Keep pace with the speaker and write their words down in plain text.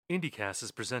IndieCast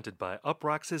is presented by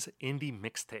Uproxx's Indie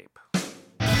Mixtape.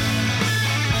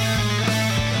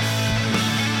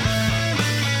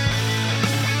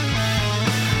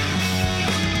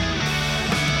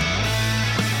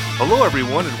 Hello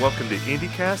everyone and welcome to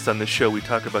IndieCast. On this show we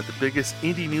talk about the biggest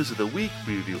indie news of the week,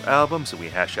 we review albums, and we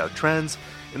hash out trends.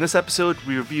 In this episode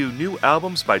we review new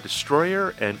albums by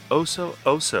Destroyer and Oso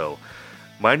Oso.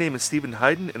 My name is Stephen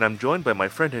Hayden, and I'm joined by my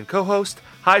friend and co-host.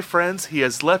 Hi, friends. He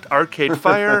has left Arcade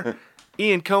Fire.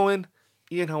 Ian Cohen.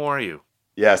 Ian, how are you?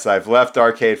 Yes, I've left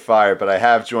Arcade Fire, but I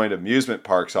have joined Amusement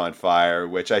Parks on Fire,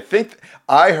 which I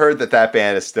heard that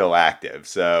band is still active.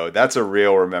 So that's a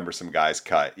real Remember Some Guys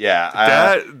cut.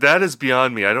 Yeah. That is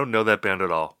beyond me. I don't know that band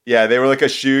at all. Yeah, they were like a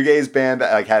shoegaze band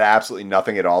that had absolutely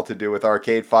nothing at all to do with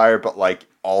Arcade Fire, but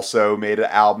also made an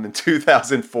album in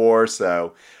 2004.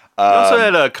 So... You also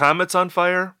had Comets on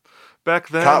Fire back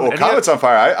then. Comets on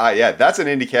Fire, yeah, that's an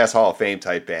IndieCast Hall of Fame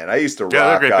type band. I used to rock. Yeah,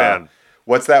 they're a great band.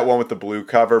 What's that one with the blue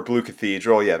cover? Blue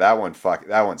Cathedral. Yeah, that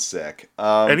one's sick.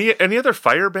 Any other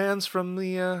Fire bands from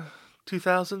the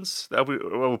 2000s?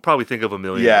 We'll probably think of a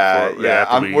million.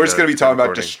 Yeah. We're just gonna be talking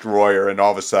about Destroyer, and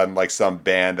all of a sudden, some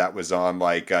band that was on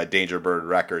Danger Bird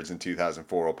Records in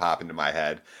 2004 will pop into my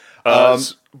head.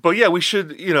 But yeah, we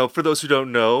should, for those who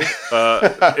don't know,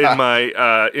 in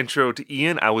my intro to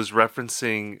Ian, I was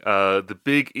referencing the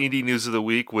big indie news of the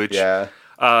week, which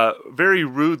very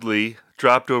rudely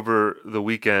dropped over the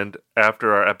weekend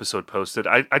after our episode posted.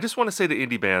 I just want to say to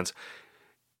indie bands,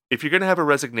 if you're going to have a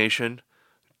resignation,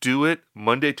 do it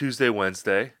Monday, Tuesday,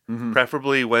 Wednesday,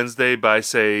 preferably Wednesday by,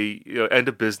 say, end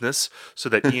of business, so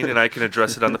that Ian and I can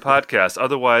address it on the podcast.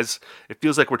 Otherwise, it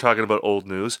feels like we're talking about old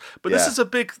news. But This is a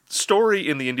big story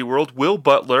in the indie world. Will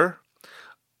Butler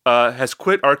has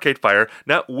quit Arcade Fire.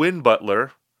 Not Win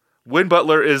Butler. Win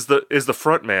Butler is the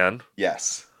front man.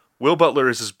 Yes. Will Butler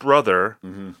is his brother.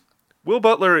 Mm-hmm. Will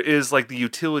Butler is like the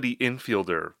utility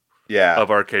infielder.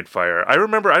 Of Arcade Fire. I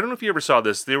remember, I don't know if you ever saw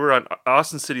this, they were on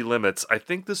Austin City Limits. I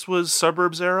think this was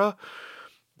Suburbs era.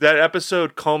 That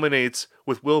episode culminates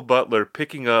with Will Butler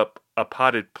picking up a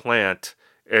potted plant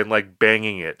and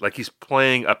banging it. He's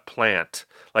playing a plant.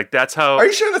 That's how... Are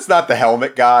you sure that's not the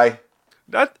helmet guy?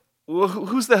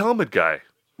 Who's the helmet guy?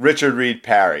 Richard Reed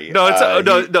Parry. No,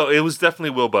 it was definitely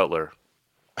Will Butler.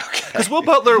 Okay. Because Will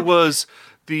Butler was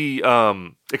the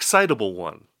excitable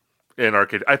one in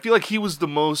Arcade. I feel like he was the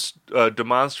most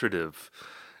demonstrative.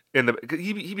 He'd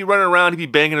be running around, he'd be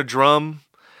banging a drum.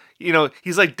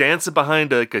 He's dancing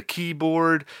behind a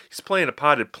keyboard. He's playing a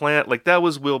potted plant. That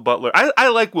was Will Butler. I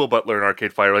like Will Butler in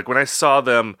Arcade Fire. When I saw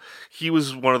them, he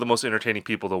was one of the most entertaining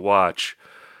people to watch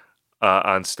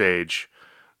on stage.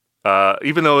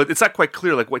 Even though it's not quite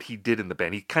clear what he did in the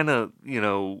band. He kind of,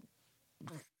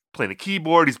 playing a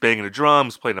keyboard, he's banging a drum,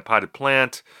 he's playing a potted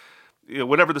plant.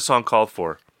 Whatever the song called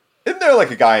for. Isn't there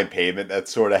a guy in Pavement that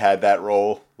sort of had that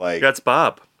role? That's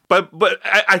Bob. But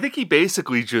I think he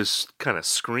basically just kind of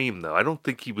screamed, though. I don't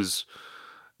think he was...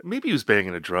 Maybe he was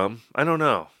banging a drum. I don't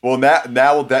know. Well,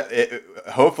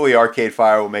 hopefully Arcade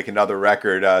Fire will make another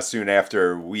record soon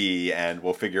after and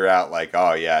we'll figure out,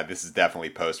 this is definitely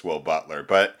post Will Butler.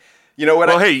 But... You know what?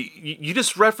 Well, hey, you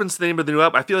just referenced the name of the new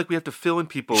album. I feel like we have to fill in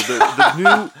people. The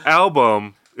new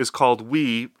album is called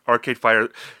We, Arcade Fire.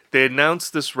 They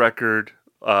announced this record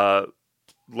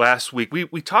last week.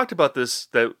 We talked about this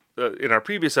in our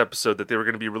previous episode, that they were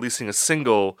going to be releasing a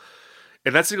single,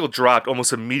 and that single dropped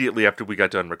almost immediately after we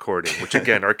got done recording, which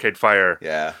again, Arcade Fire.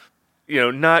 Yeah.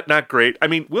 Not great. I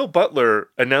mean, Will Butler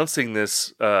announcing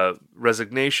this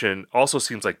resignation also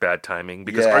seems like bad timing,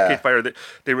 because Arcade Fire,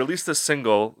 they released this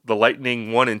single, The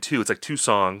Lightning 1 and 2. It's 2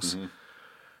 songs. Mm-hmm.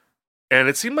 And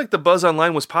it seemed like the buzz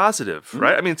online was positive,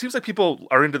 right? I mean, it seems like people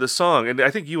are into the song, and I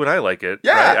think you and I like it.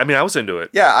 Yeah. Right? I mean, I was into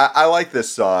it. Yeah, I like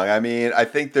this song. I mean, I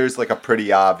think there's a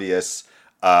pretty obvious,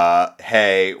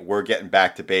 hey, we're getting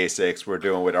back to basics. We're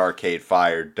doing what Arcade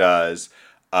Fire does.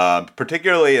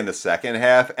 Particularly in the second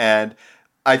half, and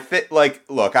I think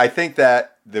I think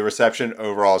that the reception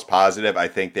overall is positive. I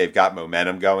think they've got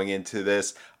momentum going into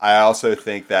this. I also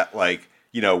think that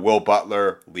Will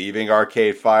Butler leaving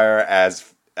Arcade Fire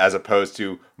as opposed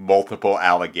to multiple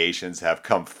allegations have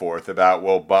come forth about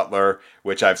Will Butler,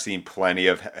 which I've seen plenty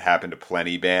of happen to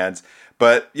plenty bands.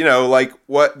 But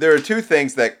there are two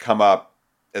things that come up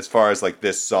as far as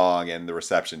this song and the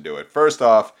reception to it. First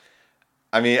off,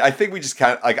 I mean, I think we just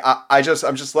kind of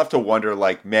I'm just left to wonder,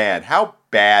 man, how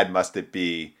bad must it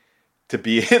be to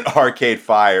be in Arcade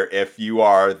Fire if you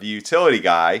are the utility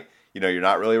guy? You're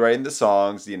not really writing the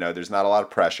songs. There's not a lot of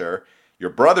pressure. Your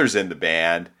brother's in the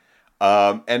band,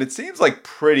 and it seems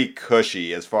pretty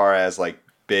cushy as far as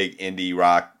big indie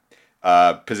rock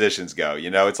positions go. You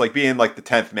know, it's like being like the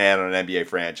 10th man on an NBA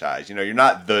franchise. You know, you're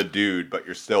not the dude, but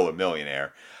you're still a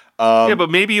millionaire. Yeah, but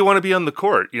maybe you want to be on the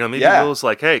court. You know, maybe Will's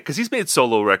like, hey, because he's made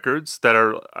solo records that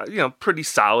are, pretty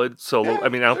solid solo. I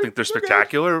mean, I don't think they're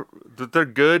spectacular. They're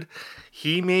good.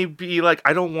 He may be like,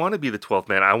 I don't want to be the 12th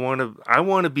man. I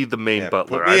want to be the main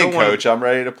butler. Put me in, coach. I'm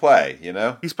ready to play, you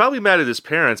know? He's probably mad at his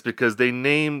parents because they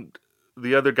named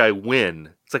the other guy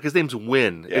Win. It's like his name's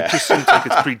Win. Yeah. It just seems like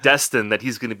it's predestined that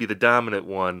he's going to be the dominant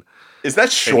one. Is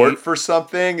that short for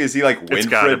something? Is he like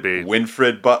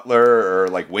Winfred Butler or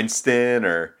like Winston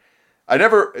or...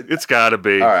 It's got to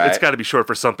be. All right. It's got to be short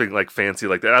for something like fancy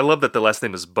like that. I love that the last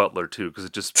name is Butler too, because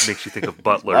it just makes you think of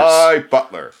butlers.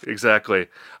 Butler. Exactly.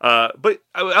 But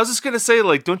I was just gonna say,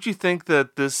 like, don't you think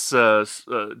that this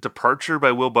departure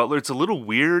by Will Butler, it's a little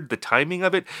weird, the timing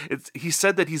of it. He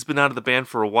said that he's been out of the band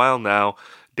for a while now.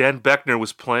 Dan Beckner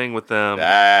was playing with them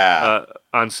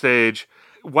on stage.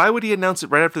 Why would he announce it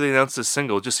right after they announced the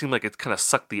single? It just seemed like it kind of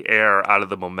sucked the air out of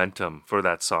the momentum for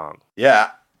that song.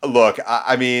 Yeah. Look,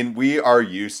 I mean, we are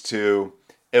used to,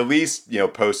 at least,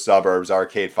 post Suburbs,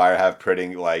 Arcade Fire have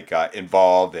pretty,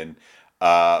 involved in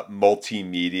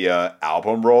multimedia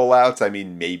album rollouts. I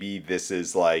mean, maybe this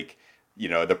is,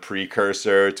 the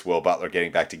precursor to Will Butler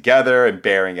getting back together and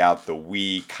bearing out the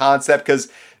We concept,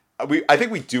 because I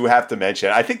think we do have to mention,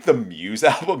 I think the Muse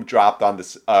album dropped on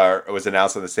this, was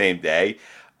announced on the same day.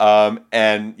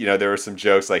 And there were some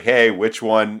jokes like, hey, which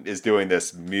one is doing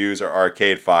this, Muse or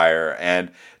Arcade Fire? And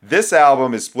this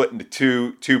album is split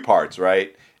into two parts,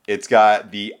 right? It's got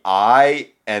the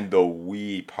I and the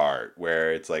we part,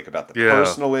 where it's like about the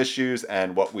personal issues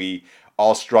and what we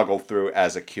all struggle through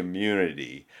as a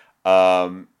community.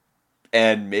 And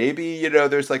maybe,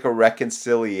 there's like a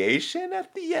reconciliation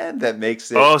at the end that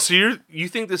makes it... Oh, so you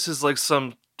think this is like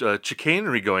some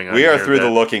chicanery going on? We are through the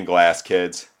looking glass,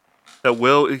 kids.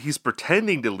 That he's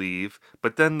pretending to leave,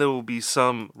 but then there will be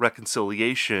some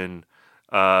reconciliation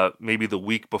maybe the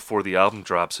week before the album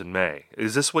drops in May.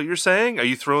 Is this what you're saying? Are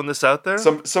you throwing this out there?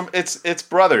 It's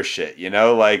brother shit, we're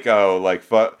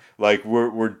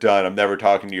done. I'm never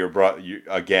talking to your brother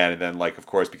again. And then of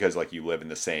course, because you live in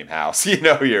the same house,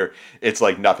 it's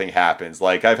like nothing happens.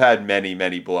 Like I've had many,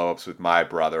 many blow-ups with my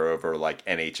brother over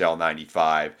NHL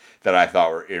 95 that I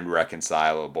thought were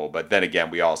irreconcilable. But then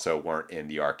again, we also weren't in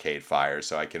the Arcade Fire,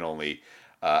 so I can only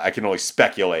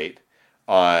speculate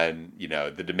on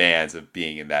the demands of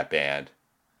being in that band.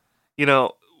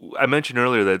 I mentioned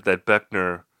earlier that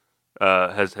Beckner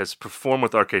has performed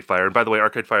with Arcade Fire, and by the way,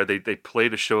 Arcade Fire they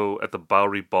played a show at the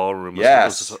Bowery Ballroom.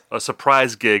 Yes, it was a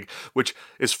surprise gig, which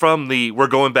is from the "We're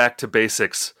Going Back to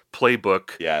Basics"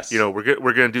 playbook. Yes,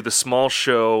 we're going to do the small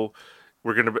show.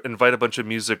 We're going to invite a bunch of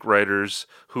music writers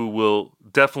who will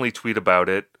definitely tweet about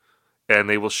it, and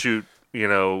they will shoot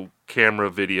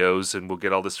camera videos, and we'll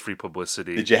get all this free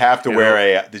publicity. Did you have to wear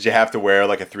a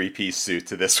 3-piece suit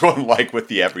to this one, like with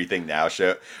the Everything Now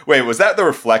show? Wait, was that the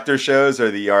Reflector shows or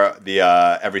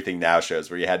the Everything Now shows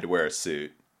where you had to wear a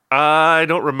suit? I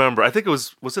don't remember. I think it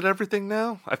was it Everything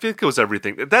Now? I think it was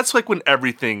Everything. That's like when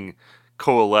everything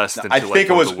coalesced into I think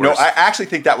it was no. I actually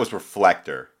think that was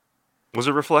Reflector. Was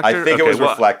it Reflector? I think it was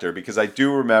Reflector, because I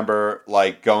do remember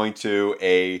going to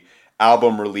a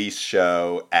album release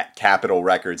show at Capitol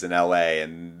Records in LA,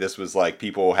 and this was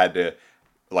people had to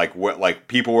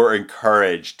people were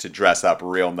encouraged to dress up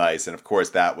real nice, and of course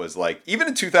that was even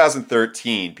in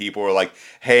 2013 people were like,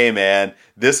 hey man,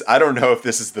 I don't know if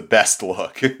this is the best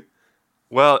look.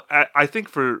 Well, I think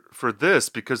for this,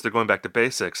 because they're going back to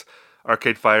basics,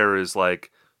 Arcade Fire is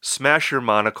smash your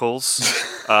monocles,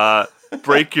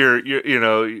 break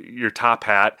your top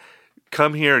hat,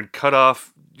 come here and cut off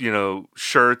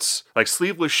shirts,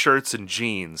 sleeveless shirts and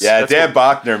jeans. Yeah, Dan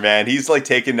Bachner, man, he's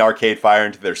taking Arcade Fire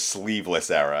into their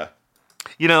sleeveless era.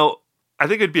 I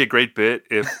think it'd be a great bit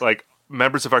if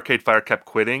members of Arcade Fire kept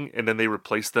quitting and then they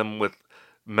replaced them with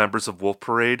members of Wolf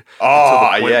Parade.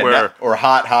 Oh, yeah, or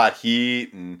Hot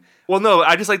Heat and... Well, no,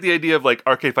 I just like the idea of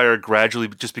Arcade Fire gradually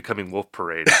just becoming Wolf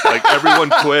Parade. Everyone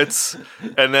quits,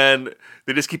 and then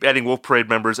they just keep adding Wolf Parade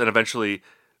members, and eventually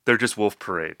they're just Wolf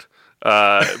Parade.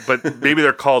 But maybe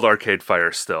they're called Arcade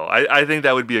Fire still. I think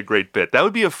that would be a great bit. That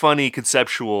would be a funny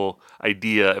conceptual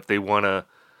idea if they want to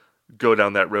go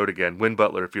down that road again. Win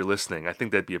Butler, if you're listening, I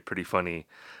think that'd be a pretty funny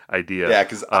idea. Yeah,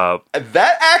 because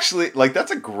that actually,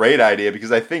 that's a great idea,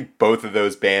 because I think both of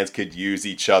those bands could use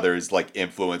each other's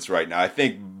influence right now. I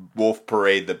think Wolf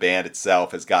Parade, the band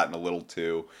itself, has gotten a little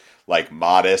too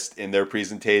modest in their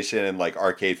presentation, and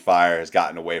Arcade Fire has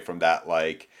gotten away from that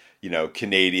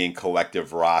Canadian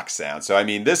collective rock sound. So, I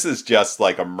mean, this is just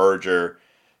a merger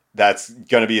that's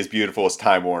going to be as beautiful as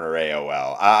Time Warner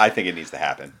AOL. I think it needs to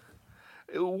happen.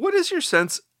 What is your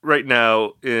sense right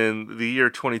now in the year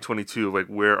 2022, like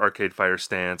where Arcade Fire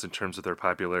stands in terms of their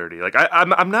popularity? Like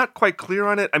I'm not quite clear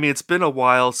on it. I mean, it's been a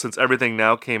while since Everything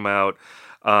Now came out.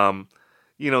 Um,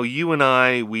 you and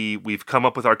I, we've come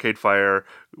up with Arcade Fire.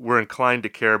 We're inclined to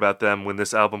care about them. When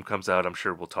this album comes out, I'm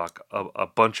sure we'll talk a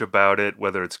bunch about it,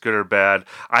 whether it's good or bad.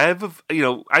 I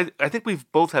think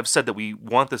we've both have said that we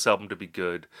want this album to be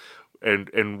good,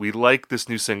 and we like this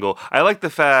new single. I like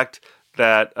the fact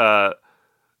that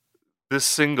this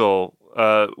single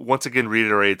once again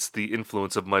reiterates the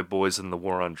influence of My Boys and the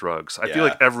War on Drugs. I feel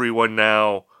like everyone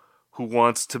now who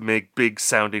wants to make big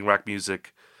sounding rock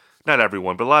music, not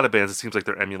everyone, but a lot of bands, it seems like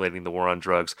they're emulating the War on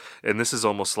Drugs. And this is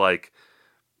almost like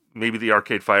maybe the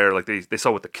Arcade Fire, like they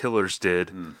saw what the Killers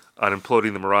did on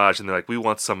Imploding the Mirage, and they're like, we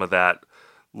want some of that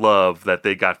love that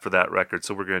they got for that record,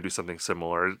 so we're going to do something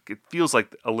similar. It feels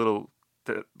like a little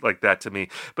like that to me.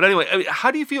 But anyway, I mean,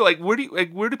 how do you feel? Like,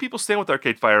 where do people stand with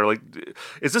Arcade Fire? Like,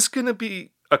 is this going to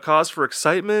be a cause for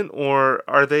excitement, or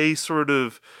are they sort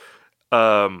of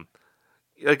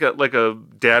like a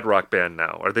dad rock band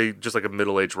now? Are they just like a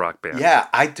middle-aged rock band? Yeah,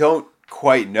 I don't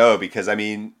quite know, because I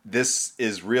mean, this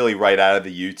is really right out of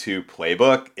the U2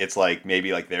 playbook. It's like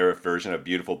maybe like their version of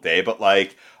Beautiful Day, but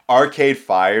like Arcade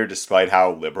Fire, despite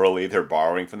how liberally they're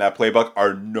borrowing from that playbook,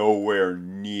 are nowhere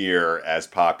near as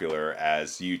popular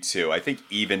as U2. I think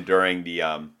even during the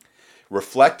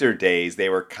Reflector days, they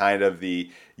were kind of they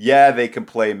can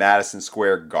play Madison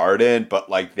Square Garden, but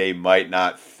like they might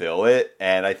not fill it.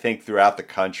 And I think throughout the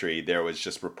country, there was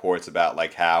just reports about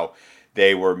like how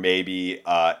they were maybe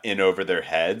in over their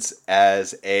heads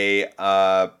as a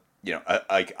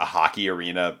hockey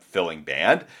arena filling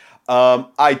band.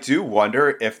 I do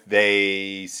wonder if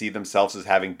they see themselves as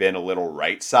having been a little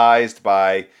right-sized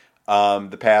by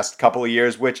the past couple of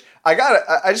years, which I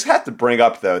just have to bring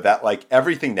up, though, that like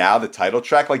Everything Now, the title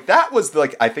track, like that was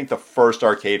like, I think the first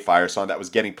Arcade Fire song that was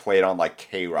getting played on like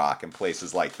K-Rock and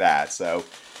places like that. So,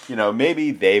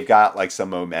 maybe they've got like some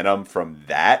momentum from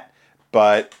that.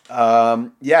 But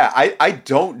I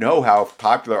don't know how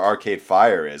popular Arcade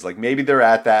Fire is. Like maybe they're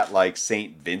at that like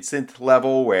St. Vincent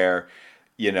level where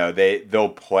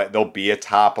they'll be a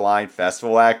top line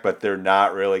festival act, but they're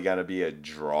not really going to be a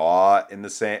draw in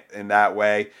that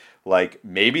way. Like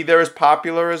maybe they're as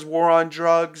popular as War on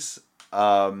Drugs.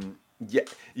 There's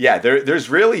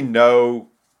really no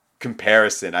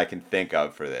comparison I can think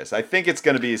of for this. I think it's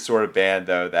going to be a sort of band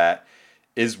though that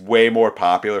is way more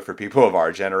popular for people of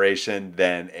our generation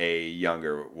than a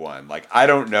younger one. Like I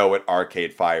don't know what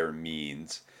Arcade Fire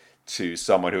means to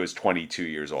someone who is 22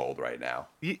 years old right now.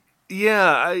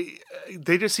 Yeah,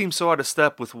 they just seem so out of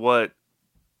step with what,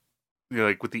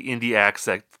 like with the indie acts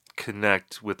that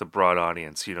connect with a broad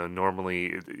audience.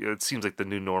 Normally it seems like the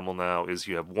new normal now is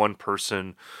you have one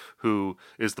person who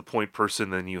is the point person,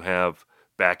 then you have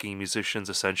backing musicians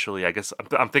essentially. I guess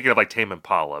I'm thinking of like Tame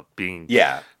Impala being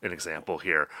an example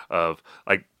here of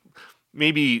like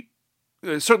maybe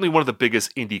certainly one of the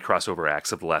biggest indie crossover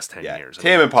acts of the last 10 years.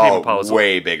 Tame Impala is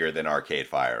way bigger than Arcade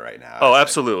Fire right now. Oh,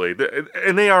 absolutely.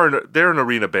 And they're an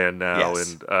arena band now,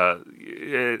 yes.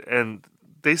 And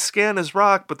they scan as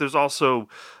rock, but there's also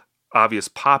obvious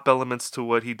pop elements to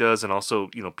what he does, and also,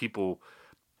 people,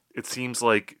 it seems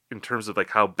like in terms of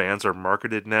like how bands are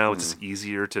marketed now, it's just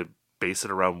easier to base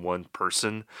it around one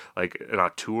person, like in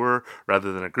a tour,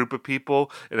 rather than a group of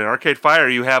people. And in Arcade Fire,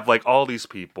 you have like all these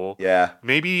people. Yeah.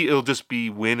 Maybe it'll just be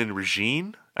Win and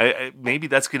Regine. Maybe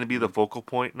that's going to be the focal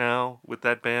point now with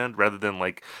that band, rather than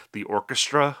like the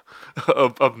orchestra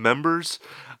of members.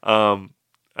 And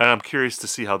I'm curious to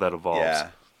see how that evolves. Yeah.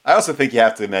 I also think you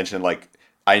have to mention, like,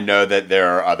 I know that there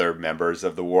are other members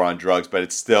of the War on Drugs, but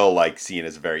it's still like seen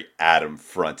as a very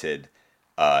Adam-fronted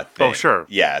thing. Oh, sure.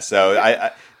 Yeah. So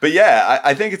I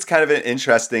think it's kind of an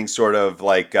interesting sort of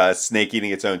like snake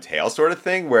eating its own tail sort of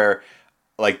thing, where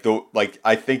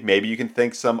I think maybe you can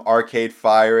think some Arcade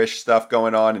Fire-ish stuff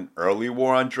going on in early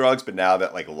War on Drugs, but now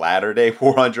that like latter day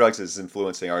War on Drugs is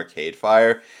influencing Arcade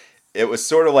Fire, it was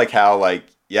sort of like how like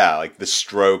the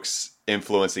Strokes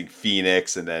influencing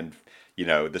Phoenix, and then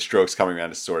the Strokes coming around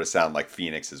to sort of sound like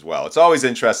Phoenix as well. It's always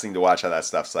interesting to watch how that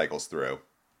stuff cycles through.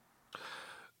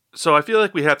 So I feel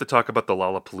like we have to talk about the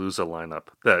Lollapalooza lineup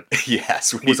that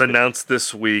was announced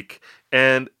this week.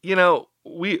 And,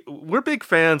 we're big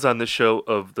fans on this show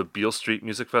of the Beale Street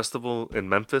Music Festival in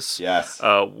Memphis. Yes.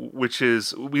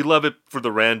 We love it for the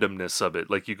randomness of it.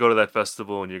 Like, you go to that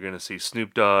festival and you're going to see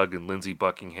Snoop Dogg and Lindsey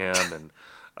Buckingham and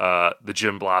the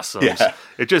Jim Blossoms. Yeah.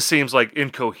 It just seems like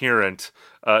incoherent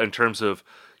in terms of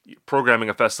programming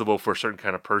a festival for a certain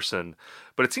kind of person.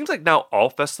 But it seems like now all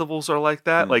festivals are like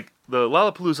that. Like the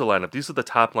Lollapalooza lineup, these are the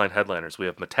top line headliners. We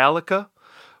have Metallica,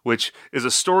 which is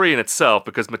a story in itself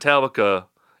because Metallica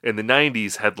in the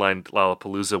 90s headlined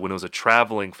Lollapalooza when it was a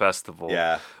traveling festival.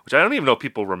 Yeah. Which I don't even know if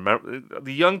people remember.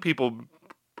 The young people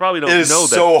probably don't know that. It is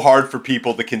so hard for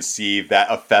people to conceive that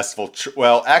a festival...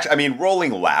 well, actually, I mean,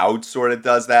 Rolling Loud sort of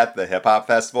does that, the hip-hop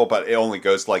festival, but it only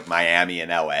goes to, like, Miami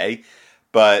and L.A.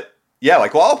 But, yeah,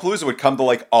 like, Lollapalooza would come to,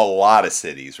 like, a lot of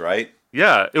cities, right?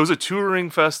 Yeah, it was a touring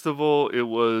festival. It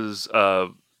was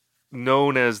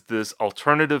known as this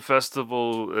alternative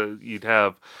festival. You'd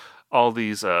have all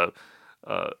these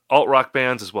alt-rock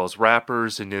bands as well as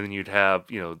rappers, and then you'd have,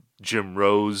 Jim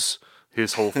Rose,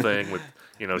 his whole thing with,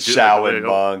 Shaolin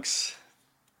monks.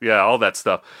 Yeah, all that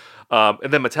stuff.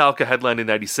 And then Metallica headlined in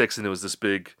 96, and it was this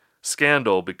big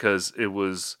scandal because it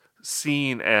was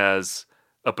seen as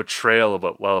a betrayal of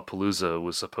what Lollapalooza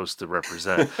was supposed to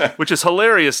represent, which is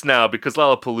hilarious now because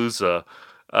Lollapalooza,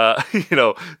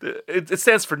 it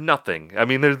stands for nothing. I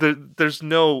mean, there's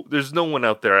no one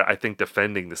out there, I think,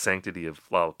 defending the sanctity of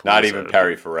Lollapalooza. Not even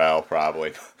Perry Farrell,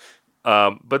 probably.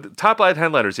 But the top line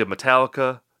headliners, you have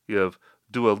Metallica, you have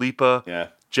Dua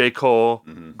Lipa, J. Cole,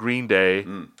 Green Day,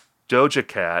 Doja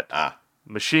Cat,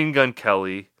 Machine Gun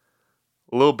Kelly,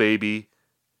 Lil Baby,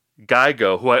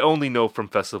 Gygo, who I only know from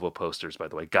festival posters, by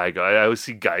the way. Gygo. I always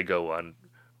see Gygo on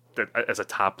as a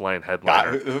top line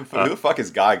headliner. Who the fuck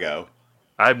is Gygo?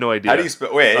 I have no idea. How do you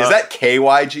spell? Wait, is that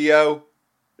KYGO?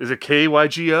 Is it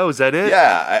KYGO? Is that it?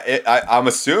 Yeah, I'm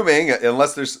assuming,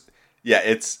 unless there's.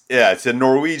 It's a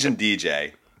Norwegian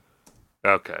DJ.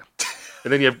 Okay.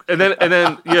 And then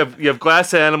you have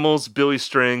Glass Animals, Billy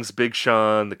Strings, Big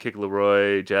Sean, The Kid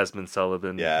Laroi, Jasmine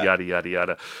Sullivan, yada yada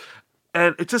yada.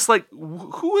 And it's just like,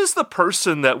 who is the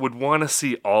person that would want to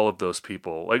see all of those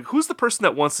people? Like, who's the person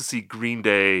that wants to see Green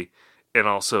Day and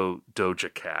also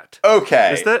Doja Cat?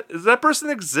 Okay. Does that person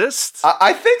exist?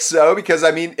 I think so, because,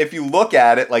 I mean, if you look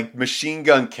at it, like, Machine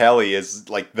Gun Kelly is,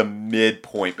 like, the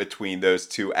midpoint between those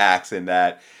two acts in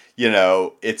that,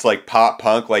 it's like pop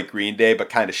punk like Green Day, but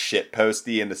kind of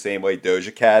shitposty in the same way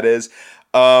Doja Cat is.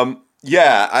 I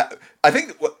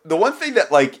think the one thing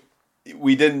that, like,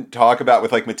 we didn't talk about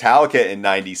with, like, Metallica in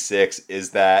 96 is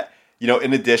that,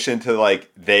 in addition to, like,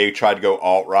 they tried to go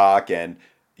alt rock and,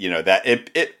 that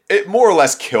it more or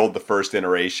less killed the first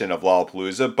iteration of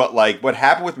Lollapalooza. But, like, what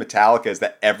happened with Metallica is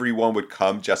that everyone would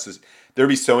come there'd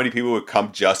be so many people who would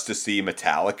come just to see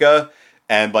Metallica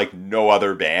and, like, no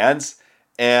other bands.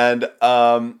 And,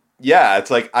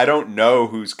 it's like, I don't know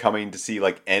who's coming to see,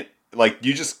 like,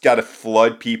 you just got to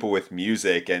flood people with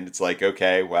music. And it's like,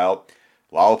 okay, well,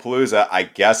 Lollapalooza, I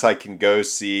guess I can go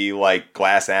see, like,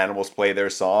 Glass Animals play their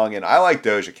song. And I like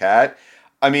Doja Cat.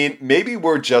 I mean, maybe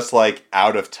we're just, like,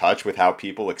 out of touch with how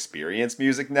people experience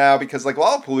music now. Because, like,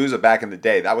 Lollapalooza back in the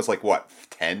day, that was, like, what,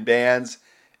 10 bands?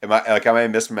 Am I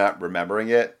misremembering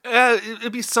it?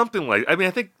 It'd be something like. I mean,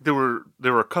 I think there were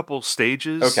a couple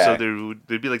stages. Okay. So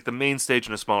there'd be like the main stage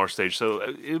and a smaller stage. So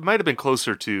it might have been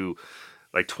closer to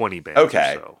like 20 bands.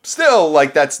 Okay. Or so. Still,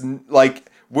 like, that's like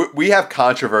we have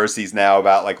controversies now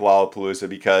about, like, Lollapalooza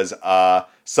because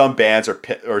some bands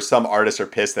or some artists are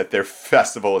pissed that their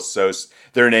festival is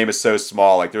their name is so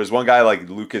small. Like, there was one guy like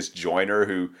Lucas Joyner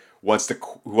who wants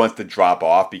to drop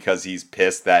off because he's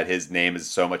pissed that his name is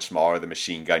so much smaller than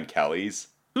Machine Gun Kelly's.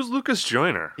 Who's Lucas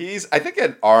Joyner? He's, I think,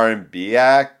 an R&B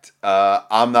act.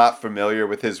 I'm not familiar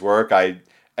with his work. I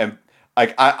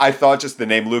thought just the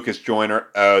name Lucas Joyner.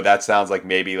 Oh, that sounds like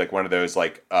maybe like one of those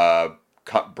like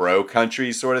bro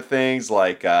country sort of things,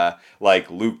 like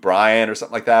Luke Bryan or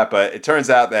something like that. But it turns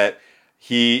out that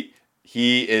he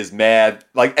is mad.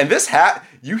 Like, and this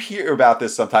you hear about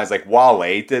this sometimes. Like,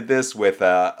 Wale did this with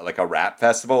like a rap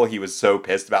festival. He was so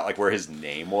pissed about, like, where his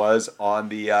name was on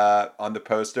the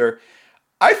poster.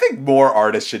 I think more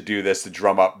artists should do this to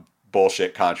drum up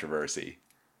bullshit controversy.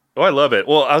 Oh, I love it.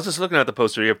 Well, I was just looking at the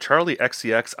poster. You have Charlie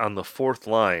XCX on the fourth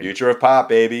line. Future of Pop,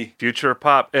 baby. Future of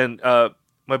Pop. And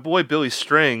my boy Billy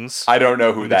Strings. I don't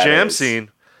know who that is. The jam scene.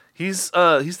 He's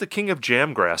the king of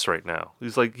jamgrass right now.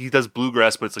 He's like, he does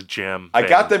bluegrass, but it's like jam. I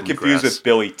got them confused with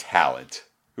Billy Talent,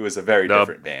 who is a very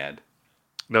different band.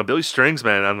 No, Billy Strings,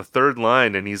 man, on the third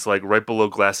line, and he's like right below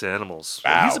Glass Animals.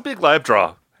 Wow. He's a big live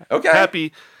draw. Okay.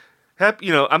 Happy.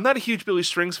 I'm not a huge Billy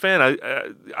Strings fan.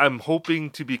 I'm hoping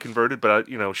to be converted, but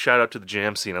shout out to the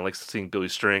jam scene. I like seeing Billy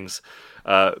Strings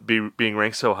being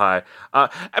ranked so high.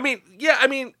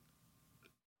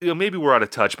 Maybe we're out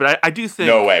of touch, but I do think.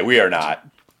 No way, we are not.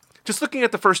 Just looking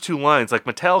at the first two lines, like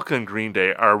Metallica and Green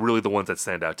Day are really the ones that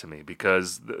stand out to me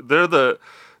because they're the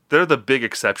big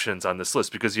exceptions on this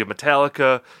list because you have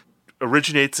Metallica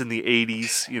originates in the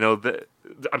 80s.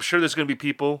 I'm sure there's going to be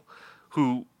people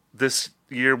who this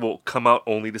year will come out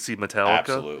only to see Metallica.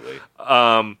 Absolutely.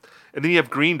 And then you have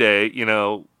Green Day, you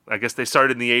know, I guess they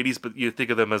started in the 80s, but you think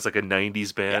of them as like a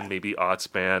 90s band, maybe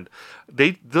aughts band.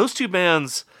 Those two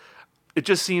bands, it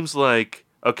just seems like,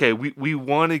 okay, we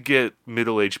want to get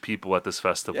middle-aged people at this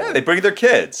festival. Yeah, they bring their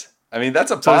kids. I mean,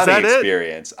 that's a bonding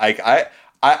experience. I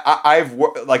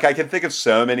can think of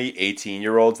so many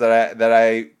 18-year-olds that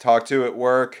I talk to at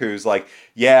work who's like,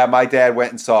 yeah, my dad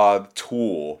went and saw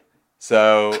Tool.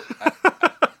 So,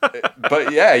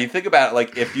 but yeah, you think about it,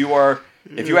 like if you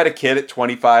had a kid at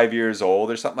 25 years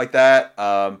old or something like that,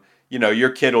 you know,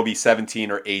 your kid will be 17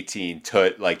 or 18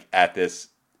 to like at this,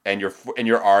 and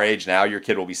you're our age now, your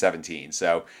kid will be 17.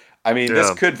 So, I mean,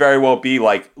 this could very well be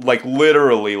like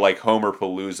literally like Homer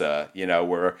Palooza, you know,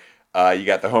 where you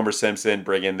got the Homer Simpson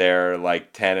bringing their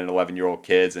like 10 and 11-year-old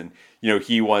kids, and you know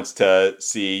he wants to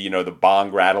see, you know, the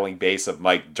bong rattling bass of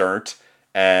Mike Dirnt,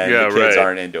 and the kids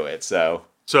aren't into it. So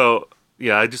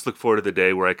yeah, I just look forward to the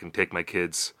day where I can take my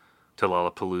kids to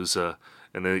Lollapalooza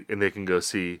and they can go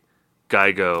see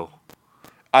Kygo.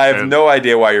 I have no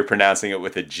idea why you're pronouncing it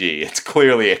with a G. It's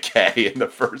clearly a K in the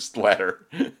first letter.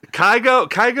 Kygo.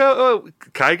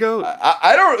 I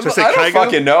don't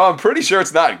fucking know. I'm pretty sure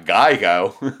it's not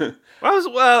Gygo.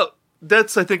 Well,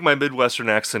 that's, I think, my Midwestern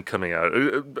accent coming out.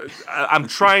 I'm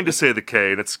trying to say the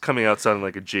K, and it's coming out sounding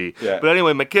like a G. Yeah. But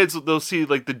anyway, my kids, they'll see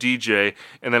like the DJ,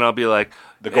 and then I'll be like,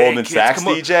 the Goldman Sachs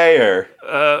DJ, or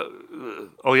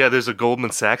oh yeah, there's a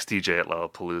Goldman Sachs DJ at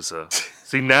Lollapalooza.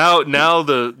 See, now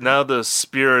the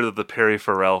spirit of the Perry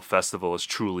Farrell Festival has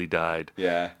truly died.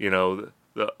 Yeah. You know,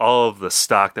 all of the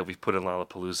stock that we've put in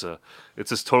Lollapalooza, it's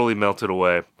just totally melted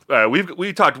away.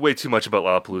 We talked way too much about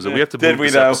Lollapalooza. Yeah. We have to move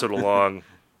this episode along.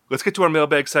 Let's get to our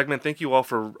mailbag segment. Thank you all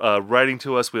for writing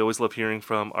to us. We always love hearing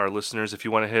from our listeners. If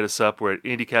you want to hit us up, we're at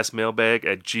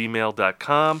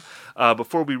IndyCastMailbag@gmail.com.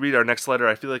 Before we read our next letter,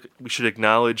 I feel like we should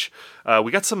acknowledge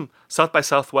we got some South by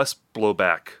Southwest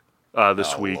blowback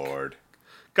this week. Lord.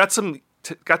 Got some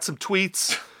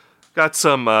tweets, got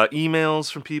some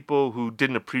emails from people who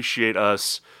didn't appreciate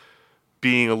us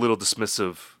being a little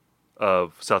dismissive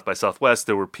of South by Southwest.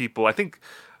 There were people, I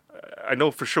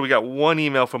know for sure we got one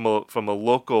email from a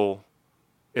local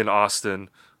in Austin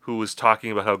who was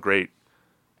talking about how great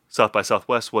South by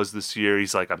Southwest was this year.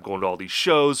 He's like, I'm going to all these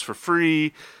shows for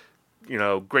free, you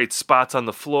know, great spots on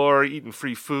the floor, eating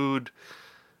free food.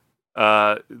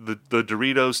 The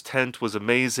Doritos tent was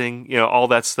amazing, you know, all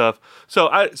that stuff. So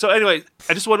anyway,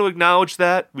 I just want to acknowledge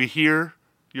that we hear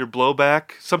your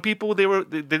blowback. Some people they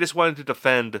just wanted to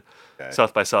defend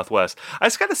South by Southwest. I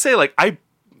just gotta say, like,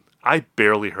 I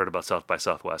barely heard about South by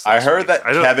Southwest. I heard that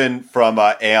Kevin from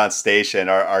Aeon Station,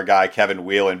 our guy Kevin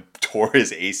Whelan, tore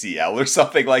his ACL or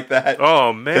something like that.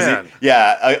 Oh man!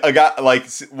 A guy like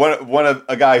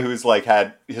a guy who's like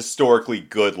had historically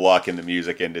good luck in the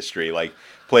music industry, like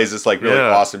plays this like really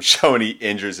awesome show and he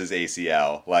injures his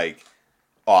ACL. Like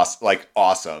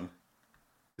awesome.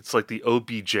 It's like the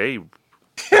OBJ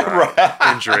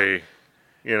injury,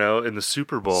 you know, in the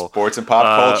Super Bowl. Sports and pop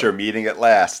culture meeting at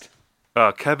last.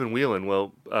 Kevin Whelan,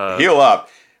 heal up.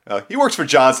 He works for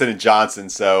Johnson & Johnson,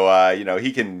 so you know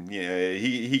he can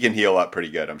he can heal up pretty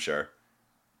good, I'm sure.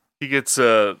 He gets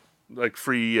like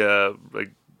free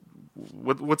like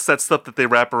what's that stuff that they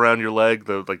wrap around your leg,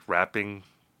 the like wrapping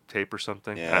tape or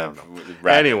something? Yeah, I don't know.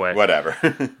 Anyway, whatever.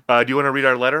 Do you want to read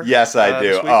our letter? Yes, I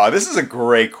do. This is a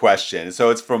great question.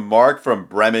 So it's from Mark from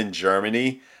Bremen,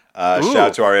 Germany. Shout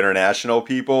out to our international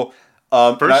people.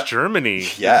 First Germany.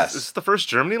 Yes. Is this the first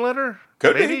Germany letter?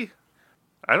 Could Maybe? be.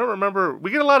 I don't remember. We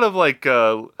get a lot of like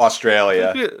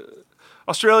Australia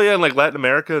and like Latin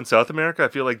America and South America. I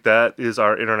feel like that is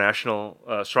our international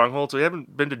stronghold. So we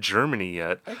haven't been to Germany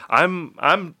yet.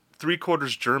 I'm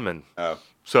 3/4 German. Oh.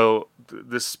 So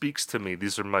this speaks to me.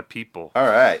 These are my people. All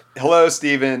right. Hello,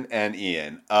 Stephen and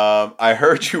Ian. I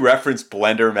heard you reference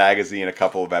Blender magazine a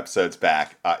couple of episodes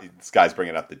back. This guy's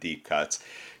bringing up the deep cuts.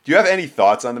 Do you have any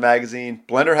thoughts on the magazine?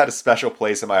 Blender had a special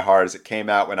place in my heart as it came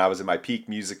out when I was in my peak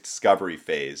music discovery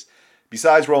phase.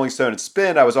 Besides Rolling Stone and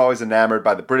Spin, I was always enamored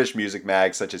by the British music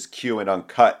mags such as Q and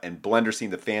Uncut, and Blender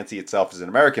seemed to fancy itself as an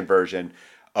American version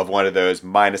of one of those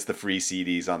minus the free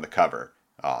CDs on the cover.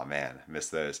 Oh man, I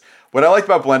missed those. What I liked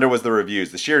about Blender was the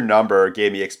reviews. The sheer number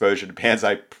gave me exposure to bands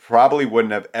I probably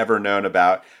wouldn't have ever known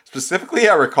about. Specifically,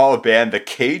 I recall a band, the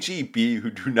KGB,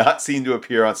 who do not seem to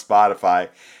appear on Spotify,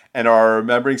 and are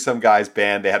remembering some guy's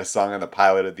band. They had a song on the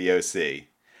pilot of the OC.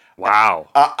 Wow.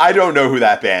 I don't know who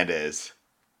that band is.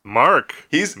 Mark.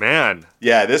 Man.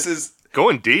 Yeah, this is...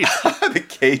 going deep. The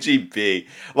KGB.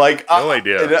 Like, no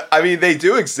idea. I mean, they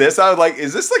do exist. I was like,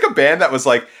 is this like a band that was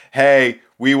like, hey,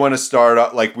 we want to start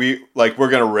up we're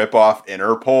gonna rip off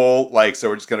Interpol, like, so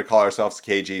we're just gonna call ourselves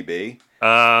KGB.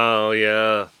 Oh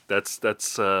yeah, that's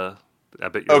I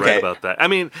bet you're right about that. I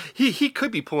mean, he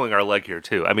could be pulling our leg here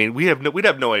too. I mean, we'd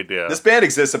have no idea. This band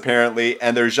exists apparently,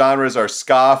 and their genres are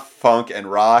ska, funk, and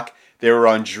rock. They were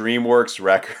on DreamWorks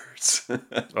Records.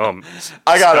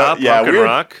 I got it. Yeah, weird.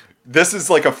 Rock. This is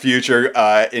like a future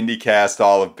IndieCast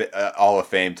Hall of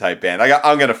Fame type band.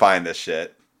 I'm gonna find this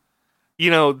shit. You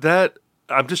know that.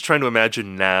 I'm just trying to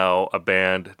imagine now a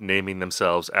band naming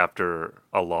themselves after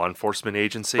a law enforcement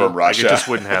agency. From Russia. Like, it just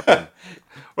wouldn't happen.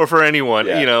 Or for anyone,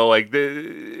 you know, like,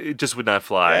 it just would not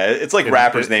fly. Yeah, it's like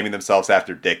rappers naming themselves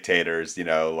after dictators, you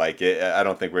know, like, I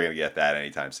don't think we're going to get that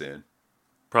anytime soon.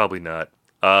 Probably not.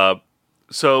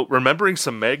 So, remembering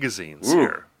some magazines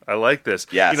here. I like this.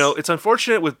 Yes. You know, it's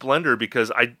unfortunate with Blender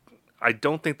because I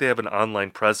don't think they have an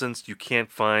online presence. You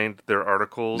can't find their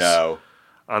articles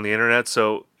on the internet,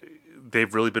 so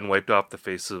they've really been wiped off the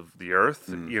face of the earth.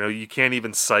 You know, you can't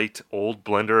even cite old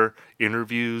Blender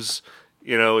interviews,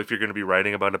 you know, if you're going to be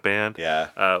writing about a band.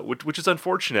 Yeah. Which is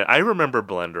unfortunate. I remember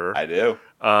Blender. I do.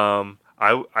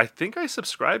 I think I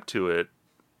subscribed to it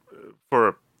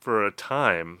for a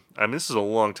time. I mean, this is a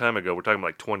long time ago. We're talking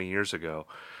like 20 years ago.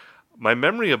 My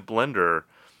memory of Blender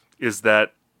is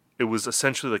that it was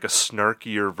essentially like a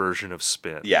snarkier version of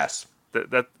Spin. Yes.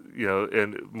 That you know,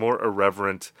 and more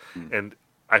irreverent, and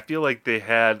I feel like they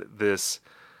had this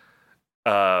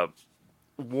warm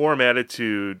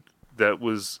attitude that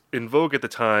was in vogue at the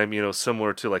time, you know,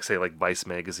 similar to like, say, like Vice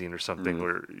magazine or something,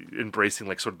 or embracing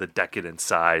like sort of the decadent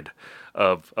side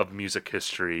of music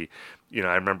history. You know,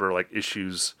 I remember like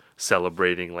issues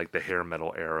celebrating like the hair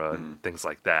metal era and things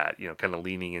like that, you know, kind of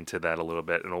leaning into that a little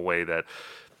bit in a way that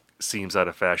seems out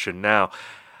of fashion now.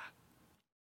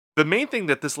 The main thing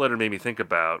that this letter made me think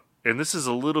about, and this is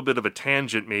a little bit of a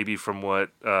tangent maybe from what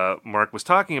Mark was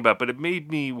talking about, but it made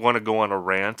me want to go on a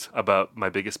rant about my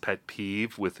biggest pet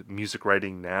peeve with music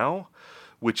writing now,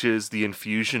 which is the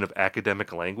infusion of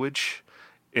academic language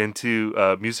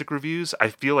into music reviews. I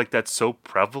feel like that's so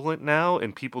prevalent now,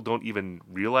 and people don't even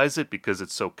realize it because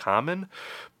it's so common.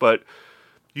 But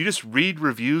you just read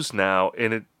reviews now,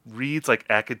 and it reads like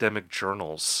academic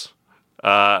journals.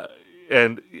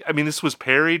 And, I mean, this was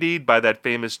parodied by that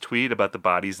famous tweet about the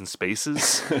bodies in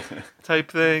spaces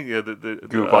type thing. You know,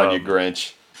 Goop on you,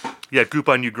 Grinch. Yeah, Goop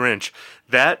on you, Grinch.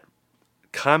 That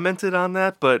commented on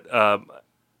that, but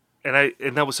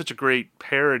and that was such a great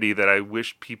parody that I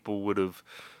wish people would have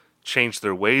changed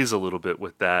their ways a little bit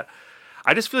with that.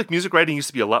 I just feel like music writing used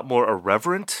to be a lot more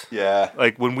irreverent. Yeah.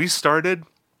 Like, when we started,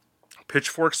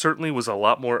 Pitchfork certainly was a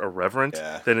lot more irreverent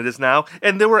than it is now,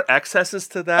 and there were excesses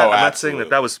to that. I'm not saying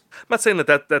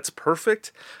that's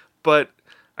perfect, but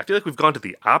I feel like we've gone to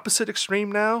the opposite extreme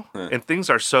now, and things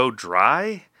are so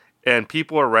dry, and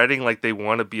people are writing like they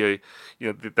want to be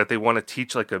that they want to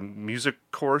teach like a music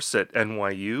course at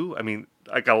NYU. I mean,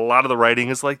 like a lot of the writing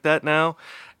is like that now.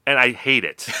 And I hate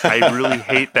it. I really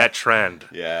hate that trend.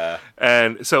 Yeah.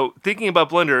 And so thinking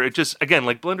about Blender, it just, again,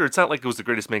 like Blender, it's not like it was the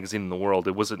greatest magazine in the world.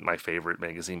 It wasn't my favorite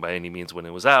magazine by any means when it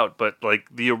was out. But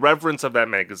like the irreverence of that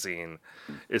magazine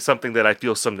is something that I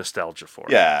feel some nostalgia for.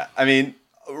 Yeah. I mean,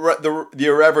 the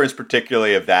irreverence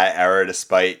particularly of that era,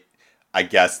 despite, I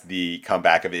guess, the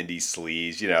comeback of indie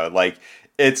sleaze, you know, like,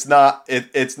 it's not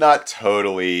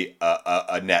totally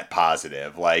a net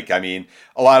positive. Like, I mean,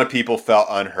 a lot of people felt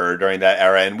unheard during that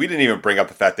era, and we didn't even bring up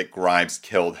the fact that Grimes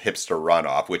killed Hipster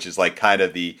Runoff, which is like kind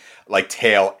of the like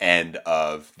tail end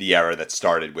of the era that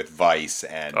started with Vice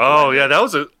and. Oh yeah,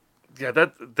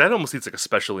 that almost needs like a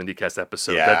special IndieCast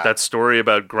episode. Yeah. That story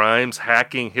about Grimes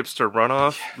hacking Hipster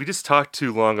Runoff. We just talked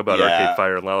too long about Arcade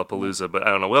Fire and Lollapalooza, but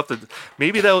I don't know. We'll have to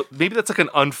maybe that's like an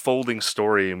unfolding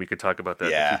story, and we could talk about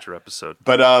that in a future episode.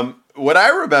 But what I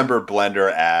remember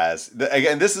Blender as,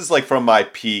 again, this is like from my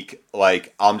peak.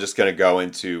 Like, I'm just gonna go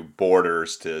into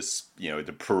Borders to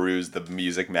peruse the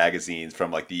music magazines from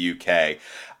like the UK.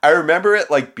 I remember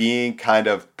it like being kind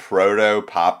of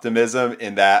proto-Poptimism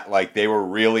in that like they were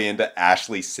really into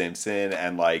Ashlee Simpson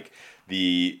and like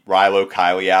the Rilo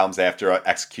Kiley albums after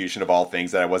Execution of All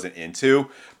Things that I wasn't into.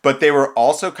 But they were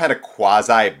also kind of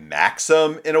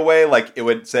quasi-Maxim in a way. Like it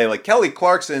would say like Kelly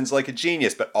Clarkson's like a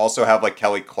genius, but also have like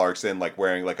Kelly Clarkson like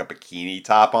wearing like a bikini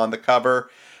top on the cover.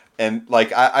 And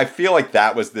like I feel like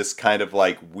that was this kind of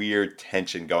like weird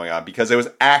tension going on because it was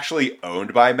actually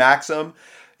owned by Maxim.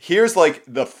 Here's like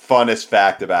the funnest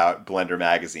fact about Blender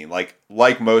magazine. Like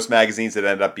most magazines, it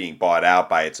ended up being bought out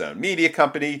by its own media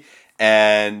company,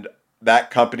 and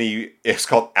that company is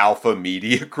called Alpha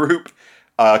Media Group.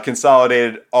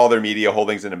 Consolidated all their media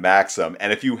holdings into Maxim,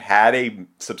 and if you had a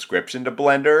subscription to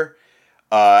Blender,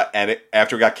 and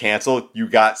after it got canceled, you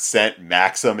got sent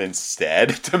Maxim instead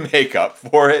to make up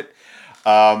for it.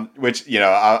 Which, you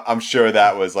know, I'm sure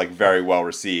that was like very well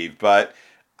received. But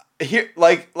here,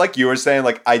 like you were saying,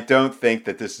 like I don't think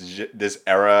that this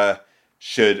era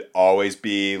should always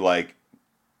be like,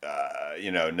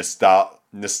 you know,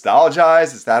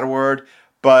 nostalgized. Is that a word?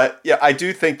 But yeah, I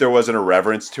do think there was an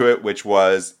irreverence to it, which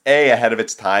was A, ahead of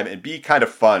its time, and B, kind of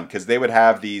fun, because they would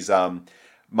have these,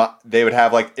 they would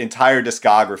have like entire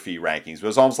discography rankings. It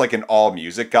was almost like an all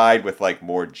music guide with like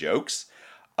more jokes.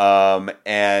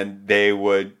 And they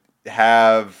would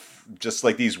have just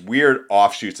like these weird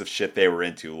offshoots of shit they were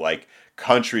into, like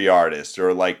country artists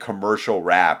or like commercial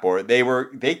rap, or they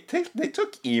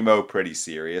took emo pretty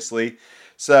seriously.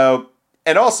 So,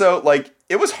 and also like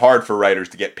it was hard for writers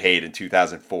to get paid in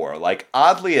 2004. Like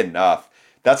oddly enough,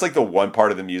 that's like the one part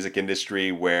of the music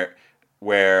industry where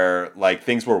like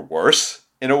things were worse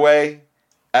in a way.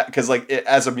 Because like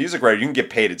as a music writer, you can get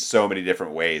paid in so many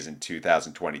different ways in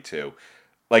 2022.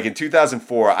 Like in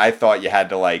 2004, I thought you had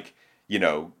to like, you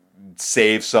know,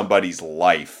 save somebody's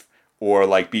life or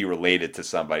like be related to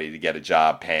somebody to get a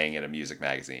job paying in a music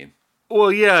magazine. Well,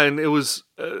 yeah, and it was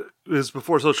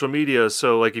before social media,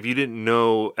 so like if you didn't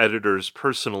know editors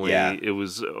personally, it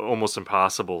was almost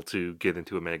impossible to get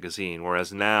into a magazine.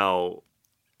 Whereas now,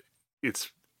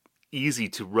 it's easy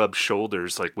to rub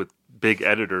shoulders like with big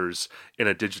editors in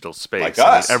a digital space. Like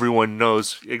us. I mean, everyone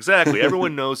knows exactly.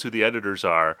 Everyone knows who the editors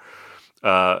are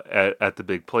at the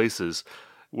big places.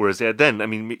 Whereas then, I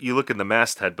mean, you look in the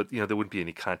masthead, but you know there wouldn't be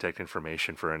any contact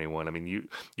information for anyone. I mean,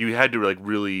 you had to like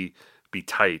really be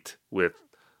tight with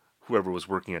whoever was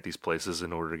working at these places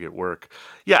in order to get work.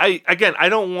 Yeah, I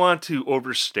don't want to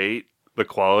overstate the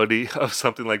quality of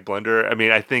something like Blender. I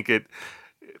mean, I think it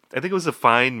was a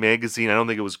fine magazine. I don't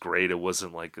think it was great. It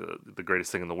wasn't like the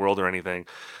greatest thing in the world or anything.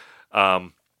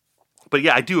 But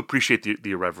yeah, I do appreciate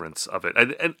the irreverence of it.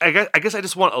 And I guess I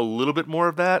just want a little bit more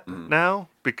of that now,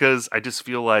 because I just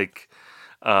feel like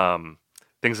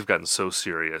things have gotten so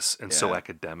serious and so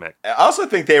academic. I also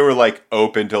think they were like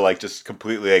open to like just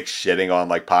completely like shitting on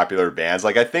like popular bands.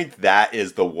 Like I think that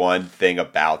is the one thing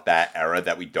about that era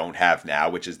that we don't have now,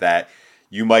 which is that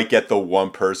you might get the one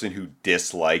person who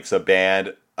dislikes a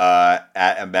band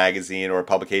at a magazine or a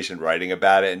publication writing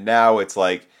about it. And now it's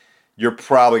like, you're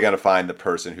probably going to find the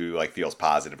person who like feels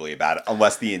positively about it,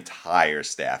 unless the entire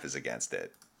staff is against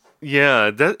it.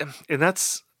 Yeah,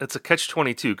 that's a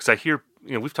catch-22, because I hear,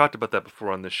 you know, we've talked about that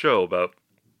before on the show about,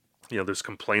 you know, there's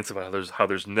complaints about how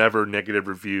there's never negative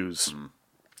reviews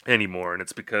anymore, and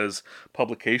it's because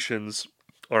publications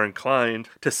are inclined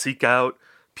to seek out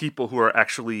people who are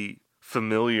actually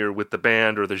familiar with the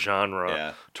band or the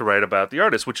genre to write about the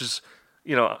artist, which is,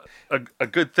 you know, a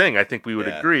good thing. I think we would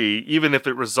agree, even if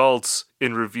it results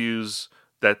in reviews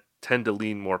that tend to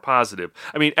lean more positive.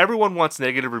 I mean, everyone wants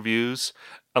negative reviews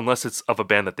unless it's of a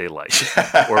band that they like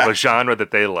or of a genre that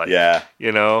they like. Yeah.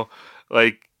 You know,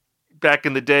 like back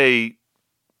in the day,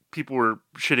 people were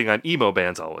shitting on emo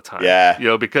bands all the time. Yeah. You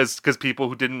know, because people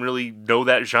who didn't really know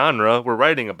that genre were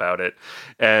writing about it.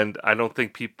 And I don't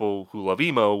think people who love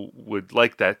emo would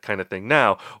like that kind of thing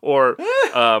now. Or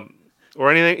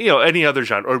anything, you know, any other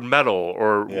genre, or metal,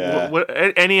 or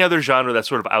any other genre that's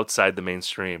sort of outside the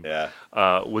mainstream,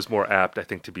 was more apt, I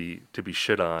think, to be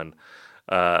shit on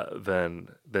than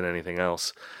anything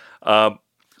else.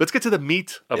 Let's get to the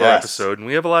meat of our episode, and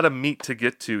we have a lot of meat to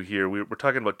get to here. We're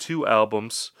talking about 2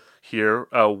 albums here.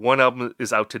 One album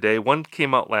is out today. One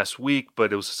came out last week,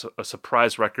 but it was a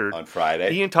surprise record on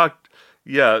Friday. Ian talked.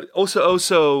 Yeah.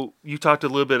 Also, you talked a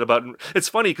little bit about. It's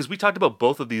funny because we talked about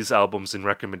both of these albums in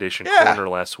Recommendation Corner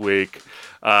last week,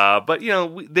 but you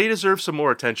know they deserve some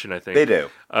more attention. I think they do.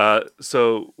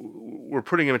 So we're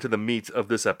putting them into the meat of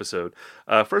this episode.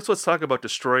 First, let's talk about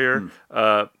Destroyer.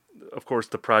 Of course,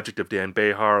 the project of Dan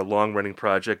Behar, a long-running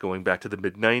project going back to the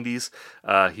mid-'90s.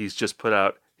 He's just put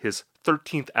out his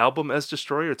 13th album as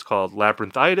Destroyer. It's called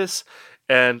Labyrinthitis,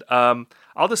 and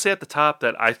I'll just say at the top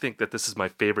that I think that this is my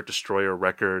favorite Destroyer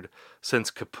record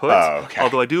since Kaput. Oh, okay.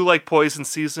 Although I do like Poison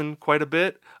Season quite a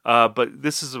bit, but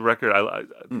this is a record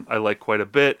I like quite a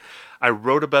bit. I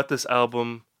wrote about this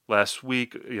album last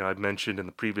week. You know, I mentioned in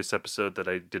the previous episode that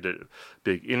I did a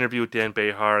big interview with Dan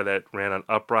Behar that ran on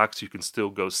Uproxx. You can still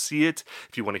go see it.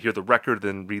 If you want to hear the record,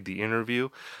 then read the interview.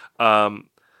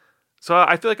 So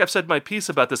I feel like I've said my piece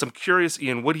about this. I'm curious,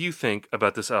 Ian, what do you think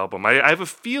about this album? I have a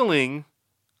feeling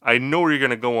I know where you're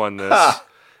going to go on this,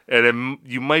 and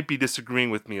you might be disagreeing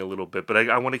with me a little bit, but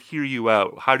I want to hear you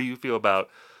out. How do you feel about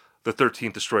the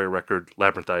 13th Destroyer record,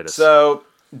 Labyrinthitis? So,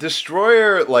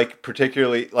 Destroyer, like,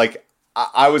 particularly, like,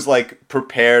 I was like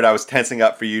prepared. I was tensing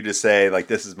up for you to say like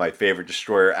this is my favorite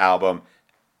Destroyer album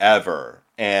ever.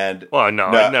 And well, no,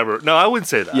 I'd never. No, I wouldn't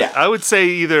say that. Yeah. I would say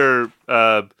either.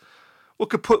 What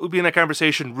Kaput would be in that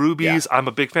conversation? Rubies. Yeah. I'm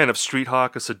a big fan of Street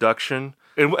Hawk, A Seduction,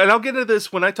 and I'll get into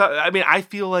this when I talk. I mean, I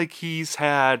feel like he's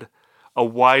had a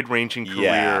wide-ranging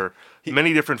career,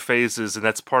 many different phases, and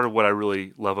that's part of what I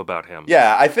really love about him.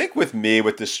 Yeah, I think with me,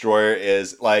 with Destroyer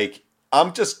is like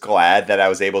I'm just glad that I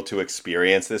was able to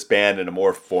experience this band in a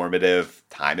more formative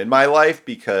time in my life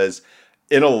because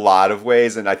in a lot of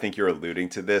ways, and I think you're alluding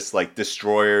to this, like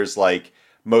Destroyer's like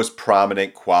most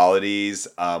prominent qualities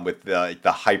with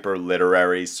the hyper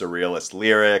literary surrealist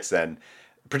lyrics, and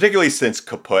particularly since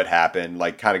Kaput happened,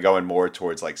 like kind of going more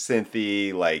towards like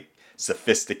synthy, like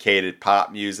sophisticated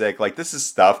pop music. Like this is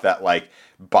stuff that like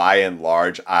by and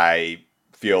large I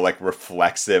feel like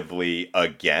reflexively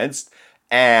against.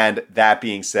 And that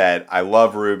being said, I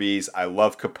love Rubies, I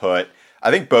love Kaput.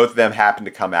 I think both of them happened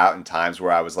to come out in times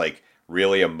where I was like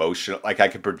really emotional, like I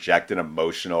could project an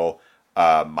emotional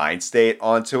mind state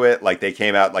onto it. Like they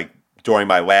came out like during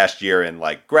my last year in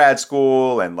like grad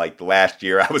school, and like the last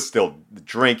year I was still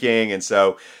drinking, and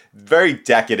so very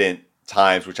decadent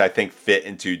times, which I think fit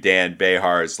into Dan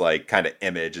Behar's like kind of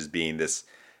image as being this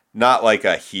not like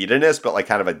a hedonist, but like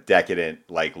kind of a decadent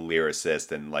like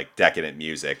lyricist and like decadent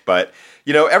music. But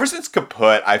you know, ever since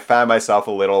Kaput, I found myself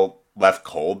a little left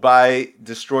cold by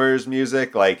Destroyer's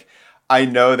music. Like I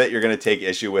know that you're going to take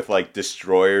issue with like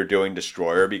Destroyer doing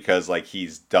Destroyer because like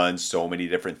he's done so many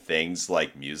different things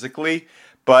like musically,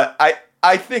 but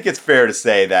I think it's fair to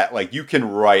say that like you can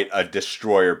write a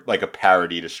Destroyer, like a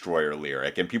parody Destroyer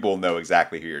lyric, and people will know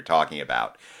exactly who you're talking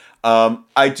about.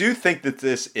 I do think that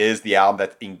this is the album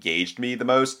that engaged me the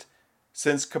most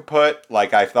since Kaput.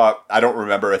 Like I don't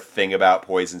remember a thing about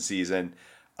Poison Season.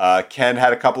 Ken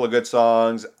had a couple of good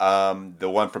songs. The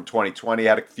one from 2020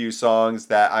 had a few songs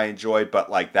that I enjoyed, but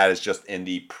like that is just in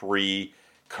the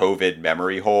pre-COVID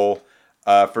memory hole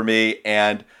for me.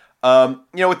 And you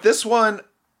know, with this one,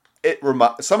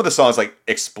 some of the songs like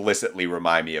explicitly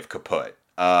remind me of Kaput.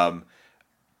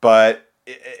 But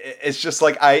it's just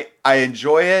like I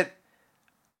enjoy it.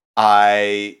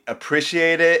 I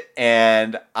appreciate it,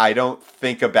 and I don't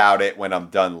think about it when I'm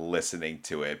done listening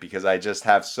to it because I just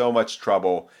have so much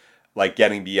trouble like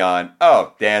getting beyond,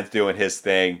 oh, Dan's doing his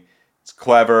thing. It's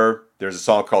clever. There's a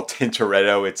song called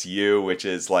Tintoretto, It's You, which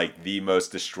is like the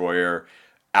most Destroyer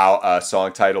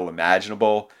song title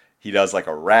imaginable. He does like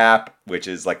a rap, which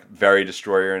is like very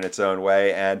Destroyer in its own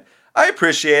way, and I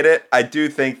appreciate it. I do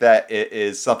think that it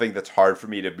is something that's hard for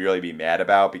me to really be mad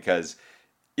about because,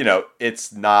 you know,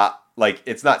 it's not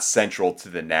central to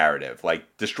the narrative. Like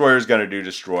Destroyer's going to do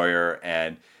Destroyer,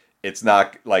 and it's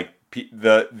not like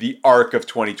the arc of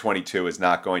 2022 is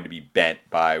not going to be bent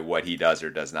by what he does or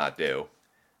does not do.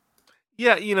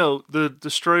 Yeah, you know, the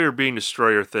Destroyer being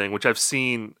Destroyer thing, which I've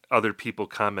seen other people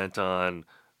comment on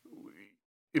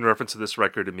in reference to this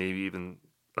record and maybe even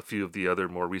a few of the other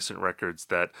more recent records,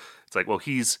 that it's like, well,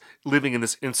 he's living in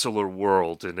this insular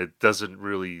world and it doesn't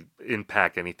really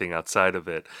impact anything outside of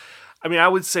it. I mean, I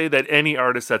would say that any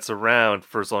artist that's around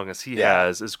for as long as he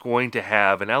has is going to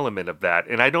have an element of that.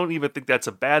 And I don't even think that's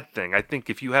a bad thing. I think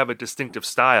if you have a distinctive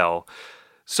style,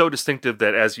 so distinctive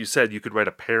that, as you said, you could write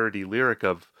a parody lyric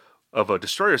of a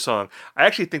Destroyer song, I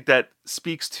actually think that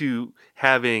speaks to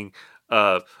having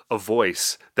a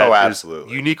voice that is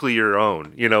uniquely your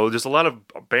own. You know, there's a lot of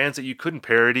bands that you couldn't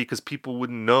parody because people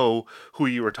wouldn't know who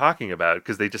you were talking about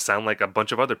because they just sound like a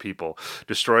bunch of other people.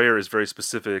 Destroyer is very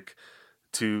specific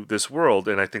to this world,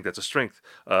 and I think that's a strength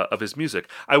of his music.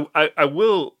 I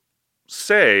will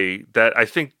say that I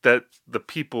think that the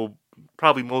people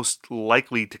probably most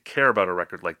likely to care about a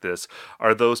record like this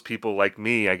are those people like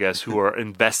me, I guess, who are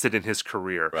invested in his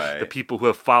career. Right. The people who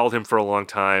have followed him for a long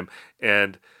time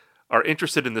and are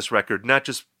interested in this record, not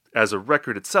just as a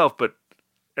record itself, but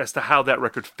as to how that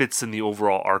record fits in the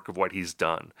overall arc of what he's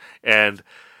done. And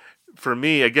for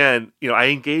me, again, you know, I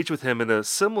engage with him in a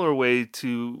similar way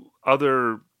to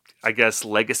other, I guess,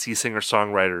 legacy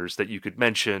singer-songwriters that you could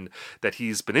mention that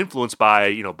he's been influenced by,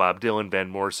 you know, Bob Dylan, Van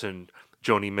Morrison,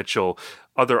 Joni Mitchell,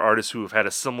 other artists who have had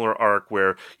a similar arc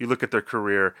where you look at their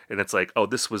career and it's like, oh,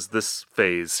 this was this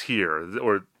phase here,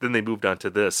 or then they moved on to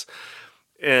this.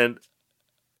 And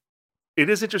it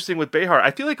is interesting with Behar.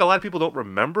 I feel like a lot of people don't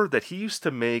remember that he used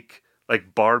to make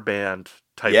like bar band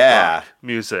type rock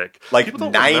music. Like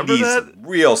 90s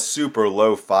real super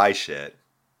lo-fi shit.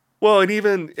 Well, and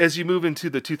even as you move into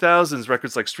the 2000s,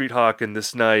 records like Street Hawk and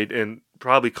This Night, and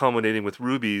probably culminating with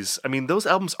Rubies, I mean, those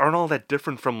albums aren't all that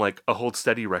different from like a Hold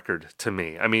Steady record to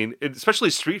me. I mean, especially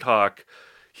Street Hawk,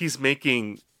 he's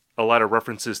making a lot of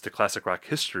references to classic rock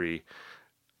history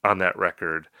on that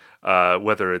record,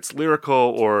 whether it's lyrical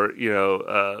or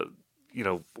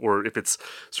or if it's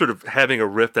sort of having a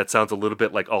riff that sounds a little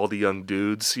bit like All the Young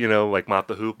Dudes, like Mott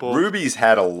the Hoople. Ruby's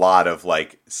had a lot of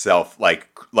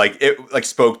it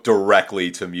spoke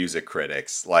directly to music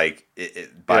critics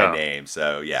by name.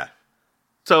 So yeah.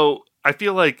 So I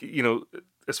feel like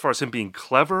as far as him being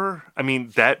clever, I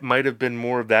mean that might have been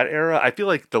more of that era. I feel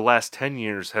like the last 10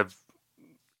 years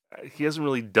he hasn't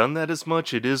really done that as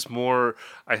much. It is more,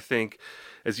 I think,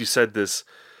 as you said, this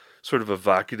sort of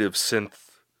evocative synth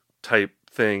type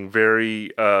thing,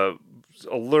 very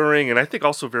alluring, and I think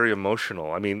also very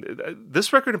emotional. I mean,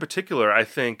 this record in particular, I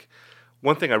think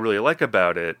one thing I really like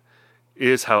about it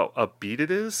is how upbeat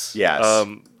it is. Yes.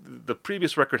 The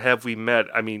previous record, Have We Met,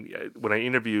 I mean, when I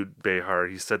interviewed Behar,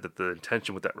 he said that the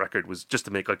intention with that record was just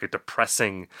to make like a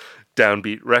depressing,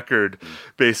 downbeat record,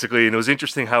 basically. And it was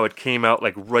interesting how it came out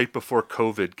like right before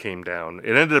COVID came down.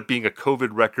 It ended up being a COVID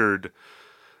record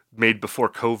made before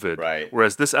COVID. Right.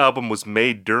 Whereas this album was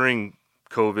made during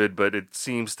COVID, but it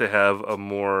seems to have a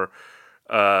more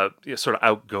sort of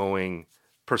outgoing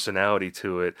personality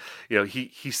to it.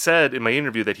 He said in my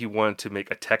interview that he wanted to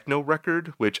make a techno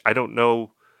record, which I don't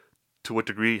know to what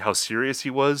degree how serious he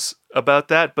was about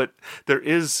that, but there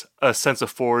is a sense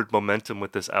of forward momentum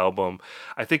with this album.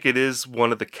 I think it is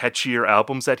one of the catchier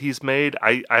albums that he's made.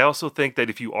 I also think that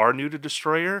if you are new to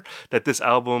Destroyer, that this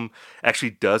album actually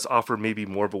does offer maybe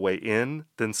more of a way in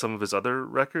than some of his other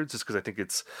records, just because I think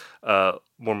it's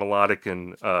more melodic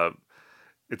and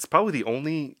it's probably the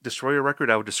only Destroyer record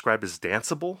I would describe as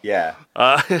danceable. Yeah.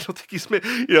 I don't think he's made,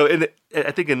 and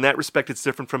I think in that respect it's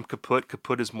different from Kaput.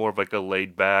 Kaput is more of like a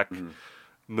laid back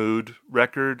mood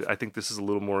record. I think this is a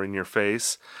little more in your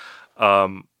face.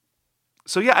 So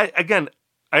yeah, I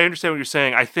understand what you're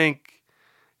saying. I think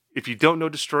if you don't know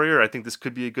Destroyer, I think this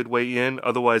could be a good way in.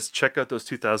 Otherwise, check out those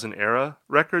 2000 era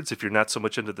records if you're not so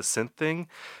much into the synth thing,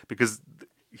 because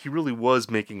he really was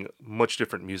making much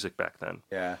different music back then.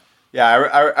 Yeah. Yeah,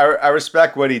 I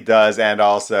respect what he does, and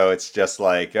also it's just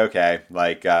like, okay,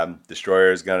 like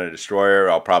Destroyer is gonna Destroyer.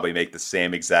 I'll probably make the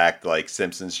same exact like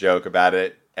Simpsons joke about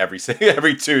it every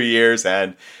 2 years,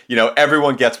 and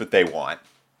everyone gets what they want.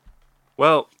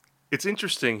 Well, it's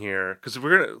interesting here because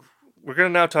we're gonna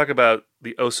now talk about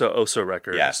the Oso Oso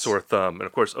record, yes. Sore Thumb, and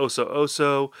of course Oso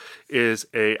Oso is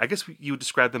I guess you would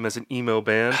describe them as an emo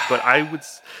band, but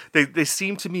they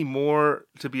seem to me more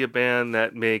to be a band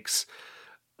that makes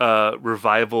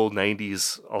revival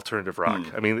 90s alternative rock.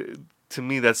 I mean, to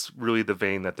me, that's really the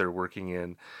vein that they're working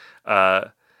in.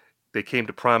 They came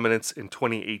to prominence in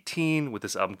 2018 with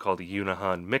this album called the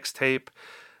Unahan Mixtape.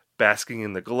 Basking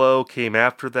in the Glow came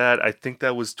after that. I think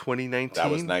that was 2019. That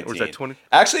was 19. Or was that 20?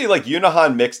 Actually, like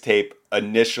Unahan Mixtape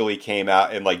initially came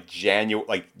out in like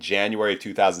January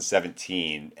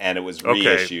 2017, and it was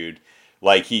reissued. Okay.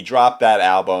 Like he dropped that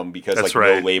album because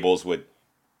no labels would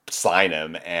sign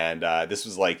him, and this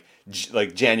was like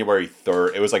January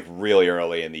 3rd. It was like really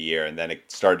early in the year, and then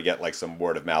it started to get like some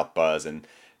word of mouth buzz, and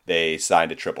they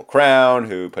signed to Triple Crown,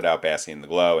 who put out Basking in the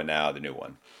Glow, and now the new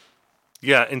one.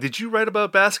 Yeah, and did you write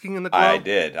about Basking in the Glow? I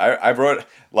did. I wrote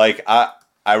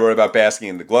I wrote about Basking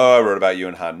in the Glow. I wrote about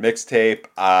Unahan Mixtape,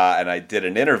 and I did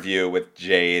an interview with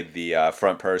Jade, the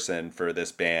front person for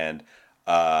this band.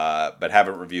 But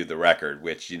haven't reviewed the record,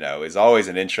 which, is always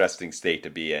an interesting state to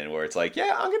be in, where it's like,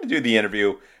 yeah, I'm going to do the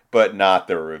interview, but not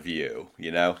the review,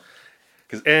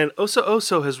 And Oso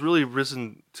Oso has really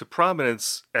risen to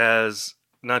prominence as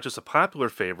not just a popular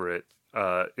favorite,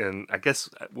 and I guess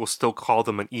we'll still call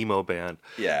them an emo band.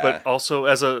 Yeah. But also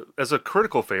as a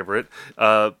critical favorite.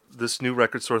 This new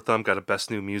record, Sore Thumb, got a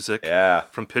Best New Music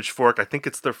from Pitchfork. I think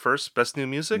it's their first Best New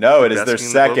Music. No, it is their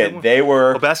second. They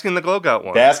were Basking in the Glow got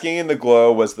one. Basking in the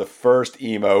Glow was the first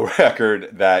emo record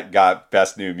that got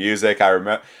Best New Music.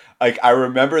 I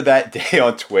remember that day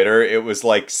on Twitter. It was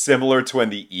like similar to when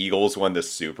the Eagles won the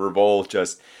Super Bowl.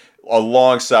 Just a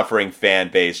long-suffering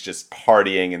fan base just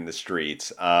partying in the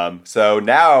streets. So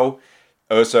now,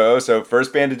 Oso Oso,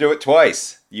 first band to do it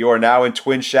twice. You are now in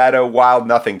Twin Shadow Wild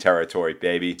Nothing territory,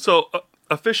 baby. So,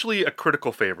 officially a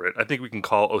critical favorite. I think we can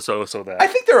call Oso Oso that. I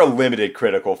think they're a limited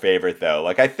critical favorite, though.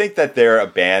 Like, I think that they're a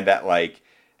band that, like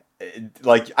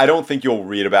I don't think you'll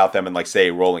read about them in, like,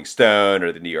 say, Rolling Stone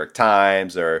or the New York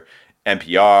Times or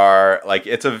NPR. Like,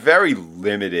 it's a very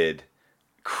limited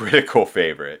critical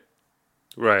favorite.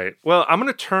 Right. Well, I'm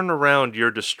going to turn around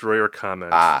your Destroyer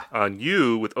comment on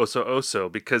you with Oso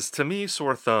Oso, because to me,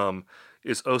 Sore Thumb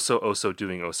is Oso Oso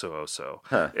doing Oso Oso.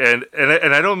 Huh.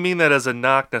 And I don't mean that as a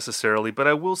knock necessarily, but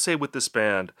I will say with this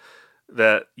band,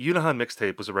 that Unahan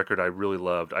Mixtape was a record I really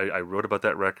loved. I wrote about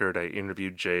that record. I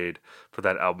interviewed Jade for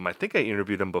that album. I think I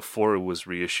interviewed him before it was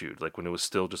reissued, like when it was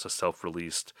still just a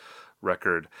self-released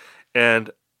record.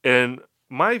 And in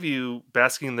my view,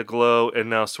 Basking in the Glow and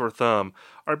now Sore Thumb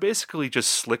are basically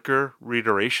just slicker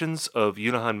reiterations of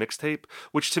Unahan Mixtape,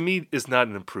 which to me is not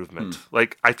an improvement.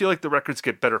 Like, I feel like the records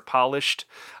get better polished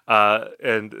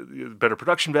and better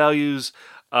production values,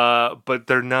 but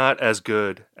they're not as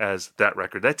good as that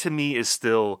record. That to me is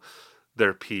still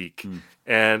their peak.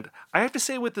 And I have to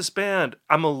say with this band,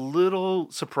 I'm a little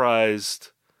surprised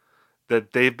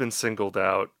that they've been singled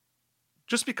out,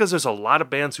 just because there's a lot of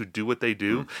bands who do what they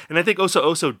do. And I think Oso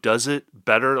Oso does it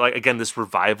better. Like, again, this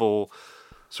revival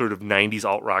sort of 90s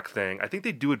alt rock thing. I think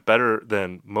they do it better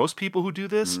than most people who do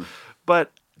this.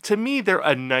 But to me, they're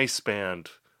a nice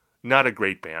band, not a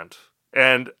great band.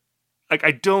 And like,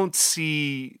 I don't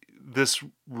see this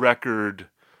record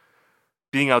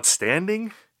being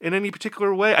outstanding in any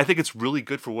particular way. I think it's really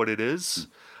good for what it is.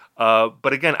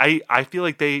 But again, I feel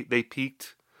like they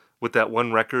peaked with that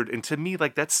one record, and to me,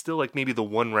 like, that's still like maybe the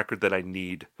one record that I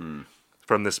need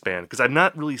from this band, because I'm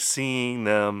not really seeing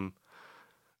them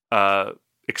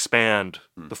expand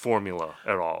the formula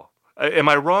at all. Am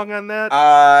I wrong on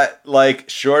that? Like,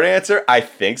 short answer, I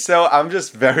think so. I'm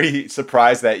just very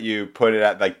surprised that you put it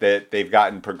at like that they've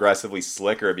gotten progressively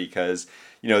slicker, because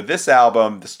this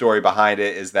album, the story behind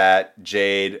it is that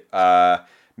Jade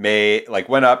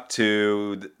went up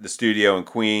to the studio in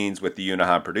Queens with the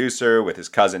Unahan producer, with his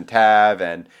cousin Tav,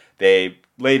 and they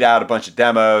laid out a bunch of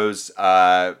demos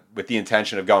with the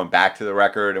intention of going back to the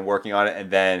record and working on it. And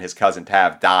then his cousin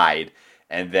Tav died,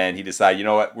 and then he decided, you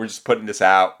know what, we're just putting this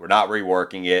out. We're not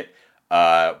reworking it.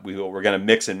 We're going to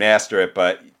mix and master it.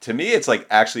 But to me, it's like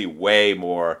actually way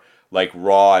more like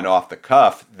raw and off the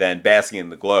cuff than Basking in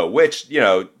the Glow, which,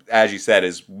 as you said,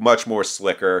 is much more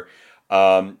slicker.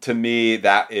 To me,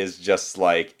 that is just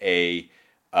like a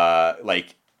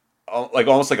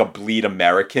almost like a Bleed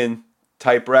American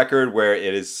type record, where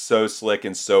it is so slick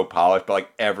and so polished, but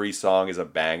like every song is a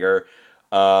banger.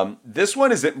 This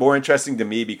one is more interesting to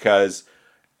me because,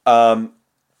 like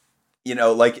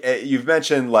you've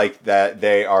mentioned, like that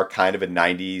they are kind of a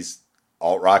 90s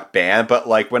alt rock band, but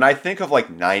like when I think of like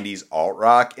 90s alt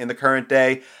rock in the current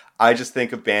day, I just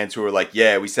think of bands who are like,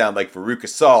 yeah, we sound like Veruca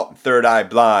Salt and Third Eye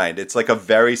Blind. It's like a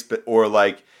very or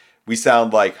like we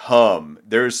sound like Hum.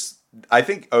 I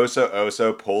think Oso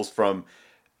Oso pulls from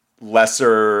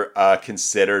lesser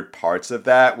considered parts of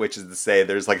that, which is to say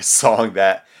there's like a song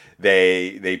that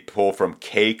they pull from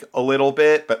Cake a little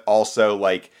bit, but also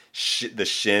like the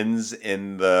Shins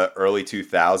in the early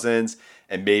 2000s,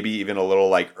 and maybe even a little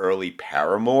like early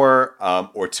Paramore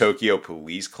or Tokyo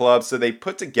Police Club. So they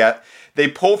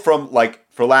pull from, like,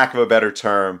 for lack of a better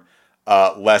term,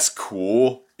 less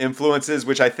cool influences,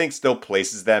 which I think still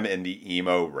places them in the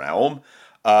emo realm.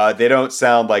 They don't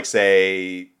sound like,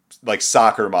 say, like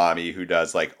Soccer Mommy, who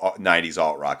does like 90s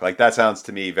alt rock. Like, that sounds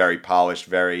to me very polished,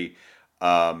 very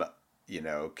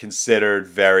considered,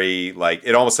 very like,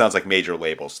 it almost sounds like major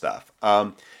label stuff.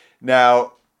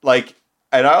 Now, like,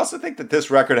 and I also think that this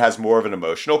record has more of an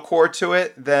emotional core to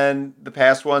it than the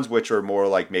past ones, which are more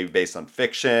like maybe based on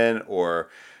fiction or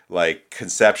like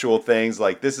conceptual things.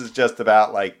 Like, this is just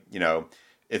about like,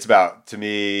 it's about, to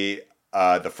me,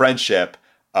 the friendship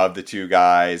of the two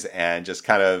guys, and just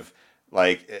kind of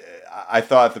like, I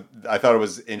thought it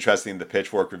was interesting, the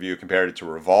Pitchfork review compared it to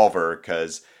Revolver,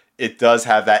 because it does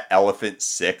have that Elephant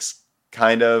Six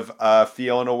kind of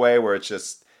feel in a way, where it's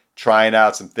just trying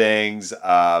out some things,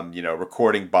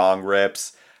 recording bong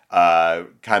rips,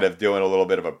 kind of doing a little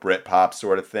bit of a Britpop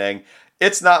sort of thing.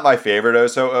 It's not my favorite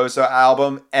Oso Oso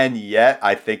album, and yet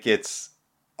I think it's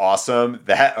awesome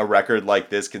that a record like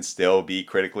this can still be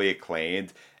critically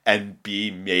acclaimed and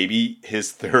be maybe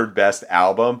his third best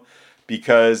album,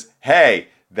 because, hey,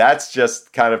 that's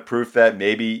just kind of proof that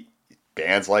maybe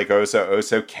bands like Oso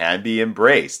Oso can be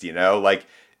embraced, like,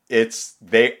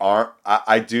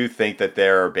 I do think that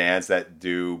there are bands that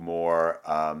do more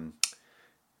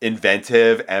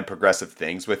inventive and progressive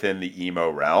things within the emo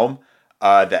realm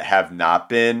that have not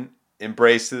been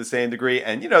embraced to the same degree.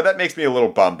 And, that makes me a little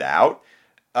bummed out.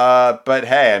 But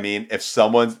hey, I mean, if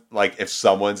someone's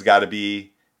got to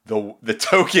be the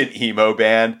token emo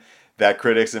band that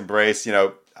critics embrace,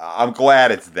 I'm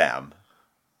glad it's them.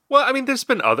 Well, I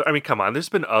mean, come on, there's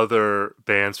been other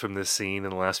bands from this scene in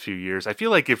the last few years. I feel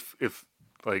like if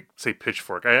like, say,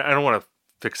 Pitchfork, I don't want to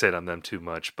fixate on them too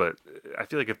much, but I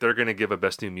feel like if they're going to give a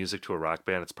best new music to a rock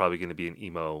band, it's probably going to be an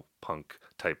emo punk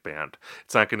type band.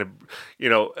 It's not going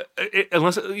to,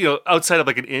 unless, outside of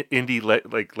like an indie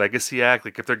like legacy act,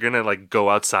 like if they're going to like go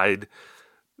outside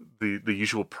the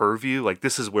usual purview. Like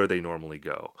this is where they normally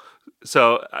go.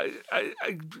 So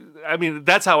I mean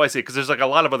that's how I see it, because there's like a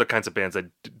lot of other kinds of bands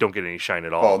that don't get any shine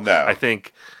at all. Well, no, I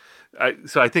think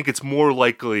it's more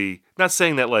likely. Not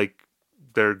saying that like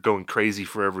they're going crazy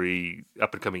for every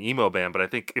up and coming emo band, but I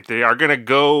think if they are gonna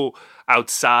go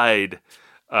outside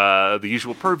the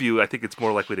usual purview, I think it's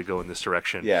more likely to go in this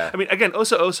direction. Yeah. I mean, again,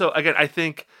 Oso again, I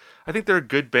think they're a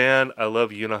good band. I love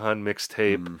Unihun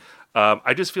mixtape.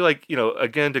 I just feel like,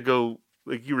 again, to go,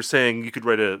 like you were saying, you could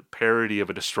write a parody of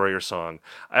a Destroyer song.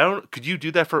 Could you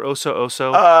do that for Oso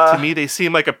Oso? To me, they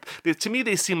seem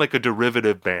like a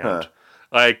derivative band. Huh.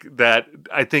 Like that,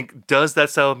 I think does that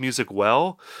style of music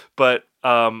well, but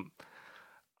I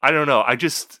don't know.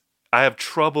 I have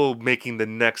trouble making the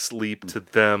next leap to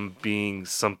them being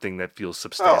something that feels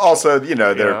substantial. Also,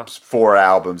 they're 4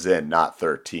 albums in, not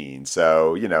 13.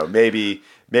 So, maybe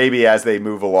as they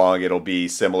move along, it'll be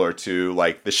similar to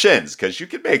like the Shins, because you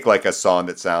could make like a song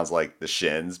that sounds like the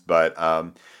Shins, but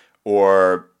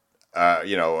or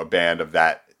a band of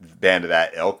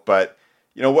that ilk. But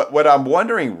what I'm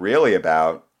wondering really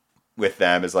about with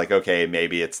them is like, okay,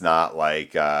 maybe it's not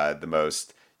like the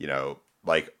most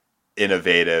like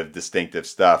innovative, distinctive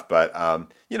stuff, but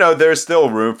there's still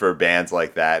room for bands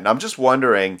like that. And I'm just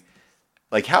wondering,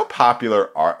 like, how popular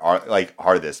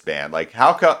are this band? Like,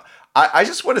 how come I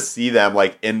just want to see them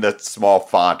like in the small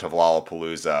font of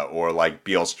Lollapalooza or like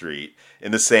Beale Street,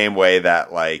 in the same way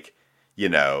that like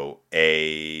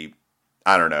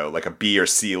I don't know, like a B or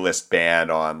C list band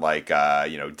on like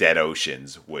Dead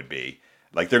Oceans would be.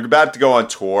 Like they're about to go on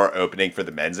tour opening for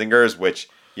the Menzingers, which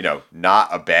not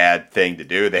a bad thing to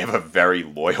do. They have a very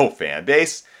loyal fan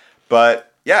base.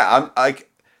 But yeah, I'm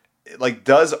like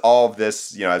does all of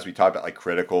this, as we talked about, like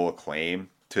critical acclaim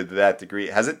to that degree,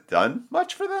 has it done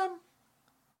much for them?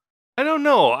 I don't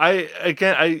know.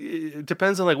 It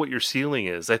depends on like what your ceiling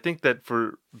is. I think that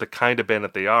for the kind of band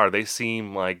that they are, they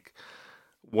seem like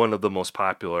one of the most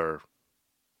popular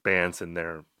bands in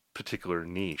their particular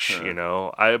niche.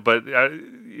 Sure.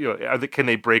 Can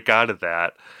they break out of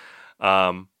that?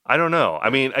 I don't know. I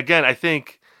mean, again, I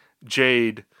think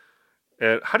Jade.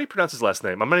 How do you pronounce his last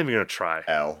name? I'm not even going to try.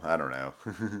 L. I don't know.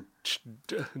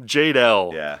 Jade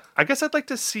L. Yeah. I guess I'd like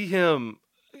to see him.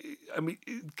 I mean,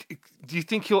 do you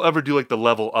think he'll ever do like the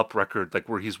Level Up record, like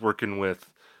where he's working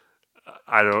with?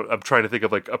 I'm trying to think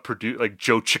of like like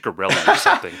Joe Ciccarelli or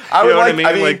something. I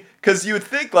mean, because you would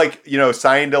think like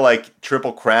signing to like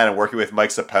Triple Crown and working with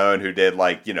Mike Sapone, who did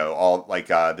like all like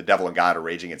The Devil and God or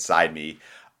Raging Inside Me.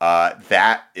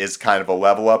 That is kind of a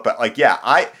level up, but like,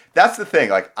 yeah, that's the thing.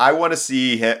 Like, I want to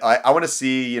see him. I want to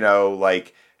see,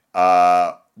 like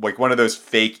one of those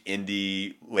fake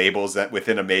indie labels that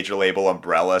within a major label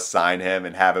umbrella sign him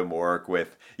and have him work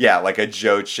with, like a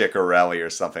Joe Ciccarelli or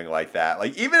something like that.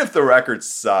 Like, even if the record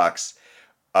sucks,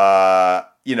 I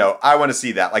want to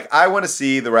see that. Like, I want to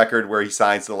see the record where he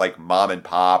signs to like Mom and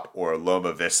Pop or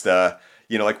Loma Vista,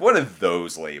 like one of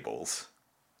those labels.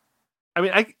 I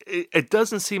mean, it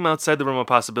doesn't seem outside the realm of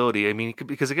possibility. I mean,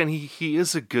 because again, he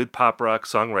is a good pop rock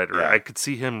songwriter. Yeah. I could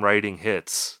see him writing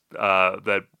hits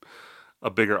that a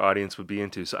bigger audience would be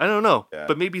into. So I don't know,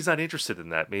 but maybe he's not interested in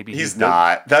that. Maybe he's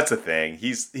not. That's the thing.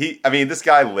 I mean, this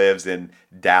guy lives in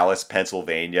Dallas,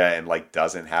 Pennsylvania, and like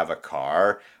doesn't have a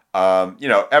car.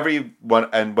 Everyone,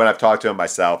 and when I've talked to him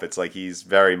myself, it's like he's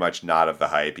very much not of the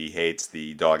hype. He hates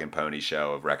the dog and pony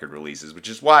show of record releases, which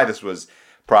is why this was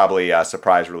probably a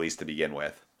surprise release to begin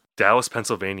with. Dallas,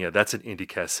 Pennsylvania, that's an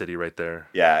IndieCast city right there.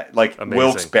 Yeah, like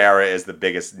Wilkes-Barre is the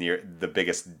biggest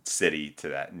city to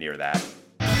that near that.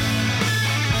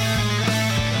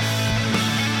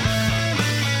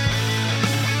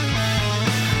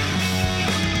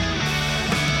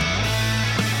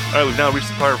 All right, we've now reached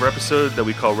the part of our episode that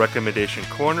we call Recommendation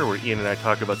Corner, where Ian and I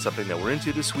talk about something that we're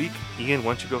into this week. Ian,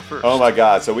 why don't you go first? Oh my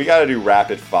God, so we got to do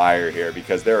rapid fire here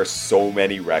because there are so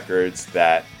many records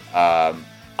that I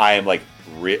am like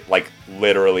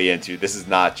literally into. This is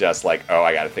not just like, oh,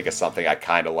 I got to think of something I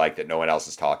kind of like that no one else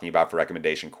is talking about for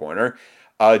Recommendation Corner.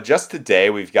 Just today,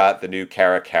 we've got the new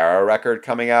Cara Cara record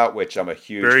coming out, which I'm a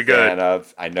huge fan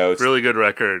of. I know it's really good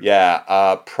record.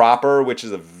 Yeah, Proper, which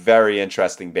is a very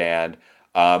interesting band.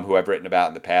 Who I've written about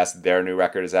in the past. Their new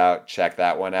record is out. Check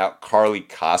that one out. Carly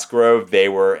Cosgrove, they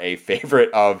were a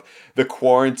favorite of the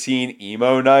quarantine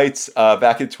emo nights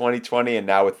back in 2020, and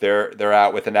now they're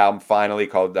out with an album finally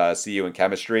called See You in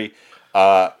Chemistry.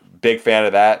 Big fan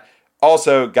of that.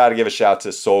 Also, got to give a shout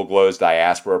to Soul Glow's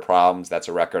Diaspora Problems. That's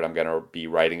a record I'm going to be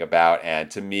writing about, and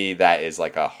to me, that is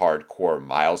like a hardcore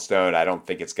milestone. I don't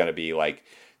think it's going to be like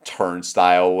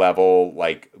Turnstile level,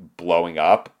 like blowing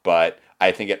up, but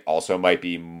I think it also might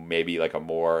be maybe like a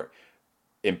more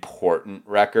important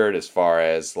record as far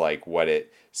as like what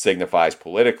it signifies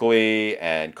politically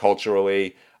and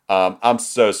culturally. I'm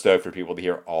so stoked for people to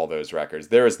hear all those records.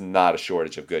 There is not a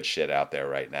shortage of good shit out there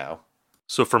right now.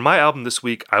 So for my album this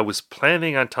week, I was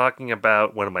planning on talking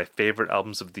about one of my favorite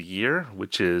albums of the year,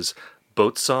 which is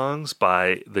Boat Songs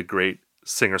by the great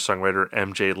singer-songwriter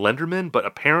MJ Lenderman. But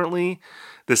apparently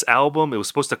this album, it was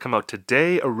supposed to come out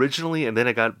today originally, and then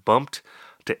it got bumped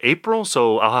to April,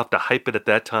 so I'll have to hype it at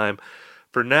that time.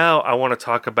 For now, I want to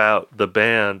talk about the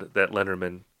band that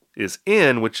Lenderman is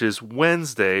in, which is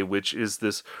Wednesday, which is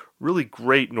this really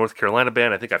great North Carolina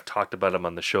band. I think I've talked about them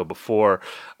on the show before.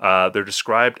 They're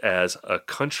described as a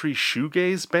country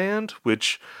shoegaze band,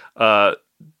 which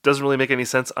doesn't really make any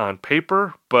sense on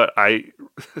paper, but I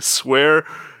swear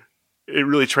it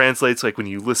really translates. Like when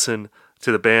you listen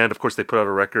to the band, of course, they put out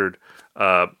a record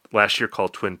last year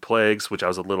called Twin Plagues, which I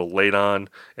was a little late on,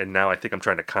 and now I think I'm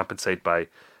trying to compensate by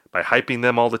hyping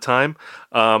them all the time.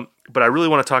 But I really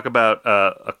want to talk about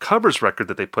a covers record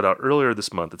that they put out earlier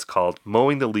this month. It's called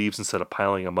Mowing the Leaves Instead of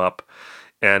Piling Them Up.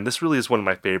 And this really is one of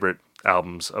my favorite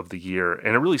albums of the year.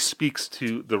 And it really speaks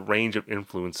to the range of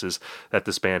influences that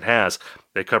this band has.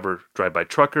 They cover Drive-By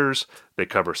Truckers. They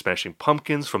cover Smashing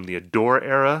Pumpkins from the Adore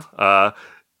era. But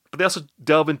they also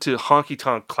delve into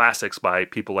honky-tonk classics by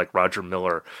people like Roger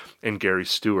Miller and Gary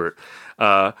Stewart.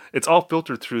 It's all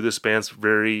filtered through this band's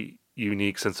very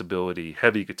unique sensibility,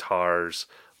 heavy guitars,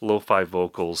 lo-fi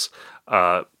vocals,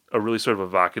 a really sort of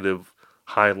evocative,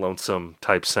 high lonesome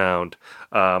type sound.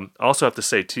 I also have to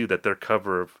say, too, that their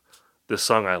cover of this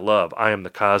song I love, I Am the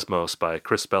Cosmos by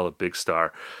Chris Bell of Big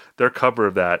Star, their cover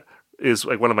of that is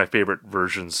like one of my favorite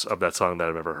versions of that song that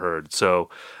I've ever heard. So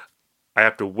I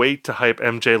have to wait to hype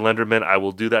MJ Lenderman. I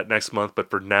will do that next month, but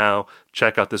for now,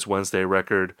 check out this Wednesday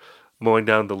record, Mowing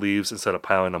Down the Leaves Instead of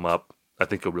Piling Them Up. I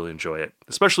think you'll really enjoy it.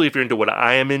 Especially if you're into what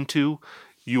I am into,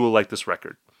 you will like this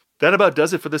record. That about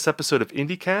does it for this episode of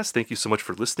IndieCast. Thank you so much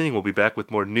for listening. We'll be back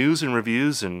with more news and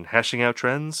reviews and hashing out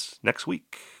trends next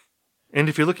week. And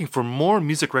if you're looking for more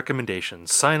music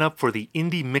recommendations, sign up for the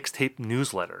Indie Mixtape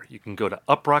newsletter. You can go to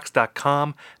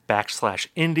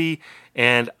uprocks.com/indie,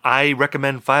 and I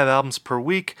recommend 5 albums per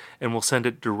week, and we'll send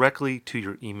it directly to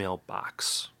your email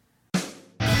box.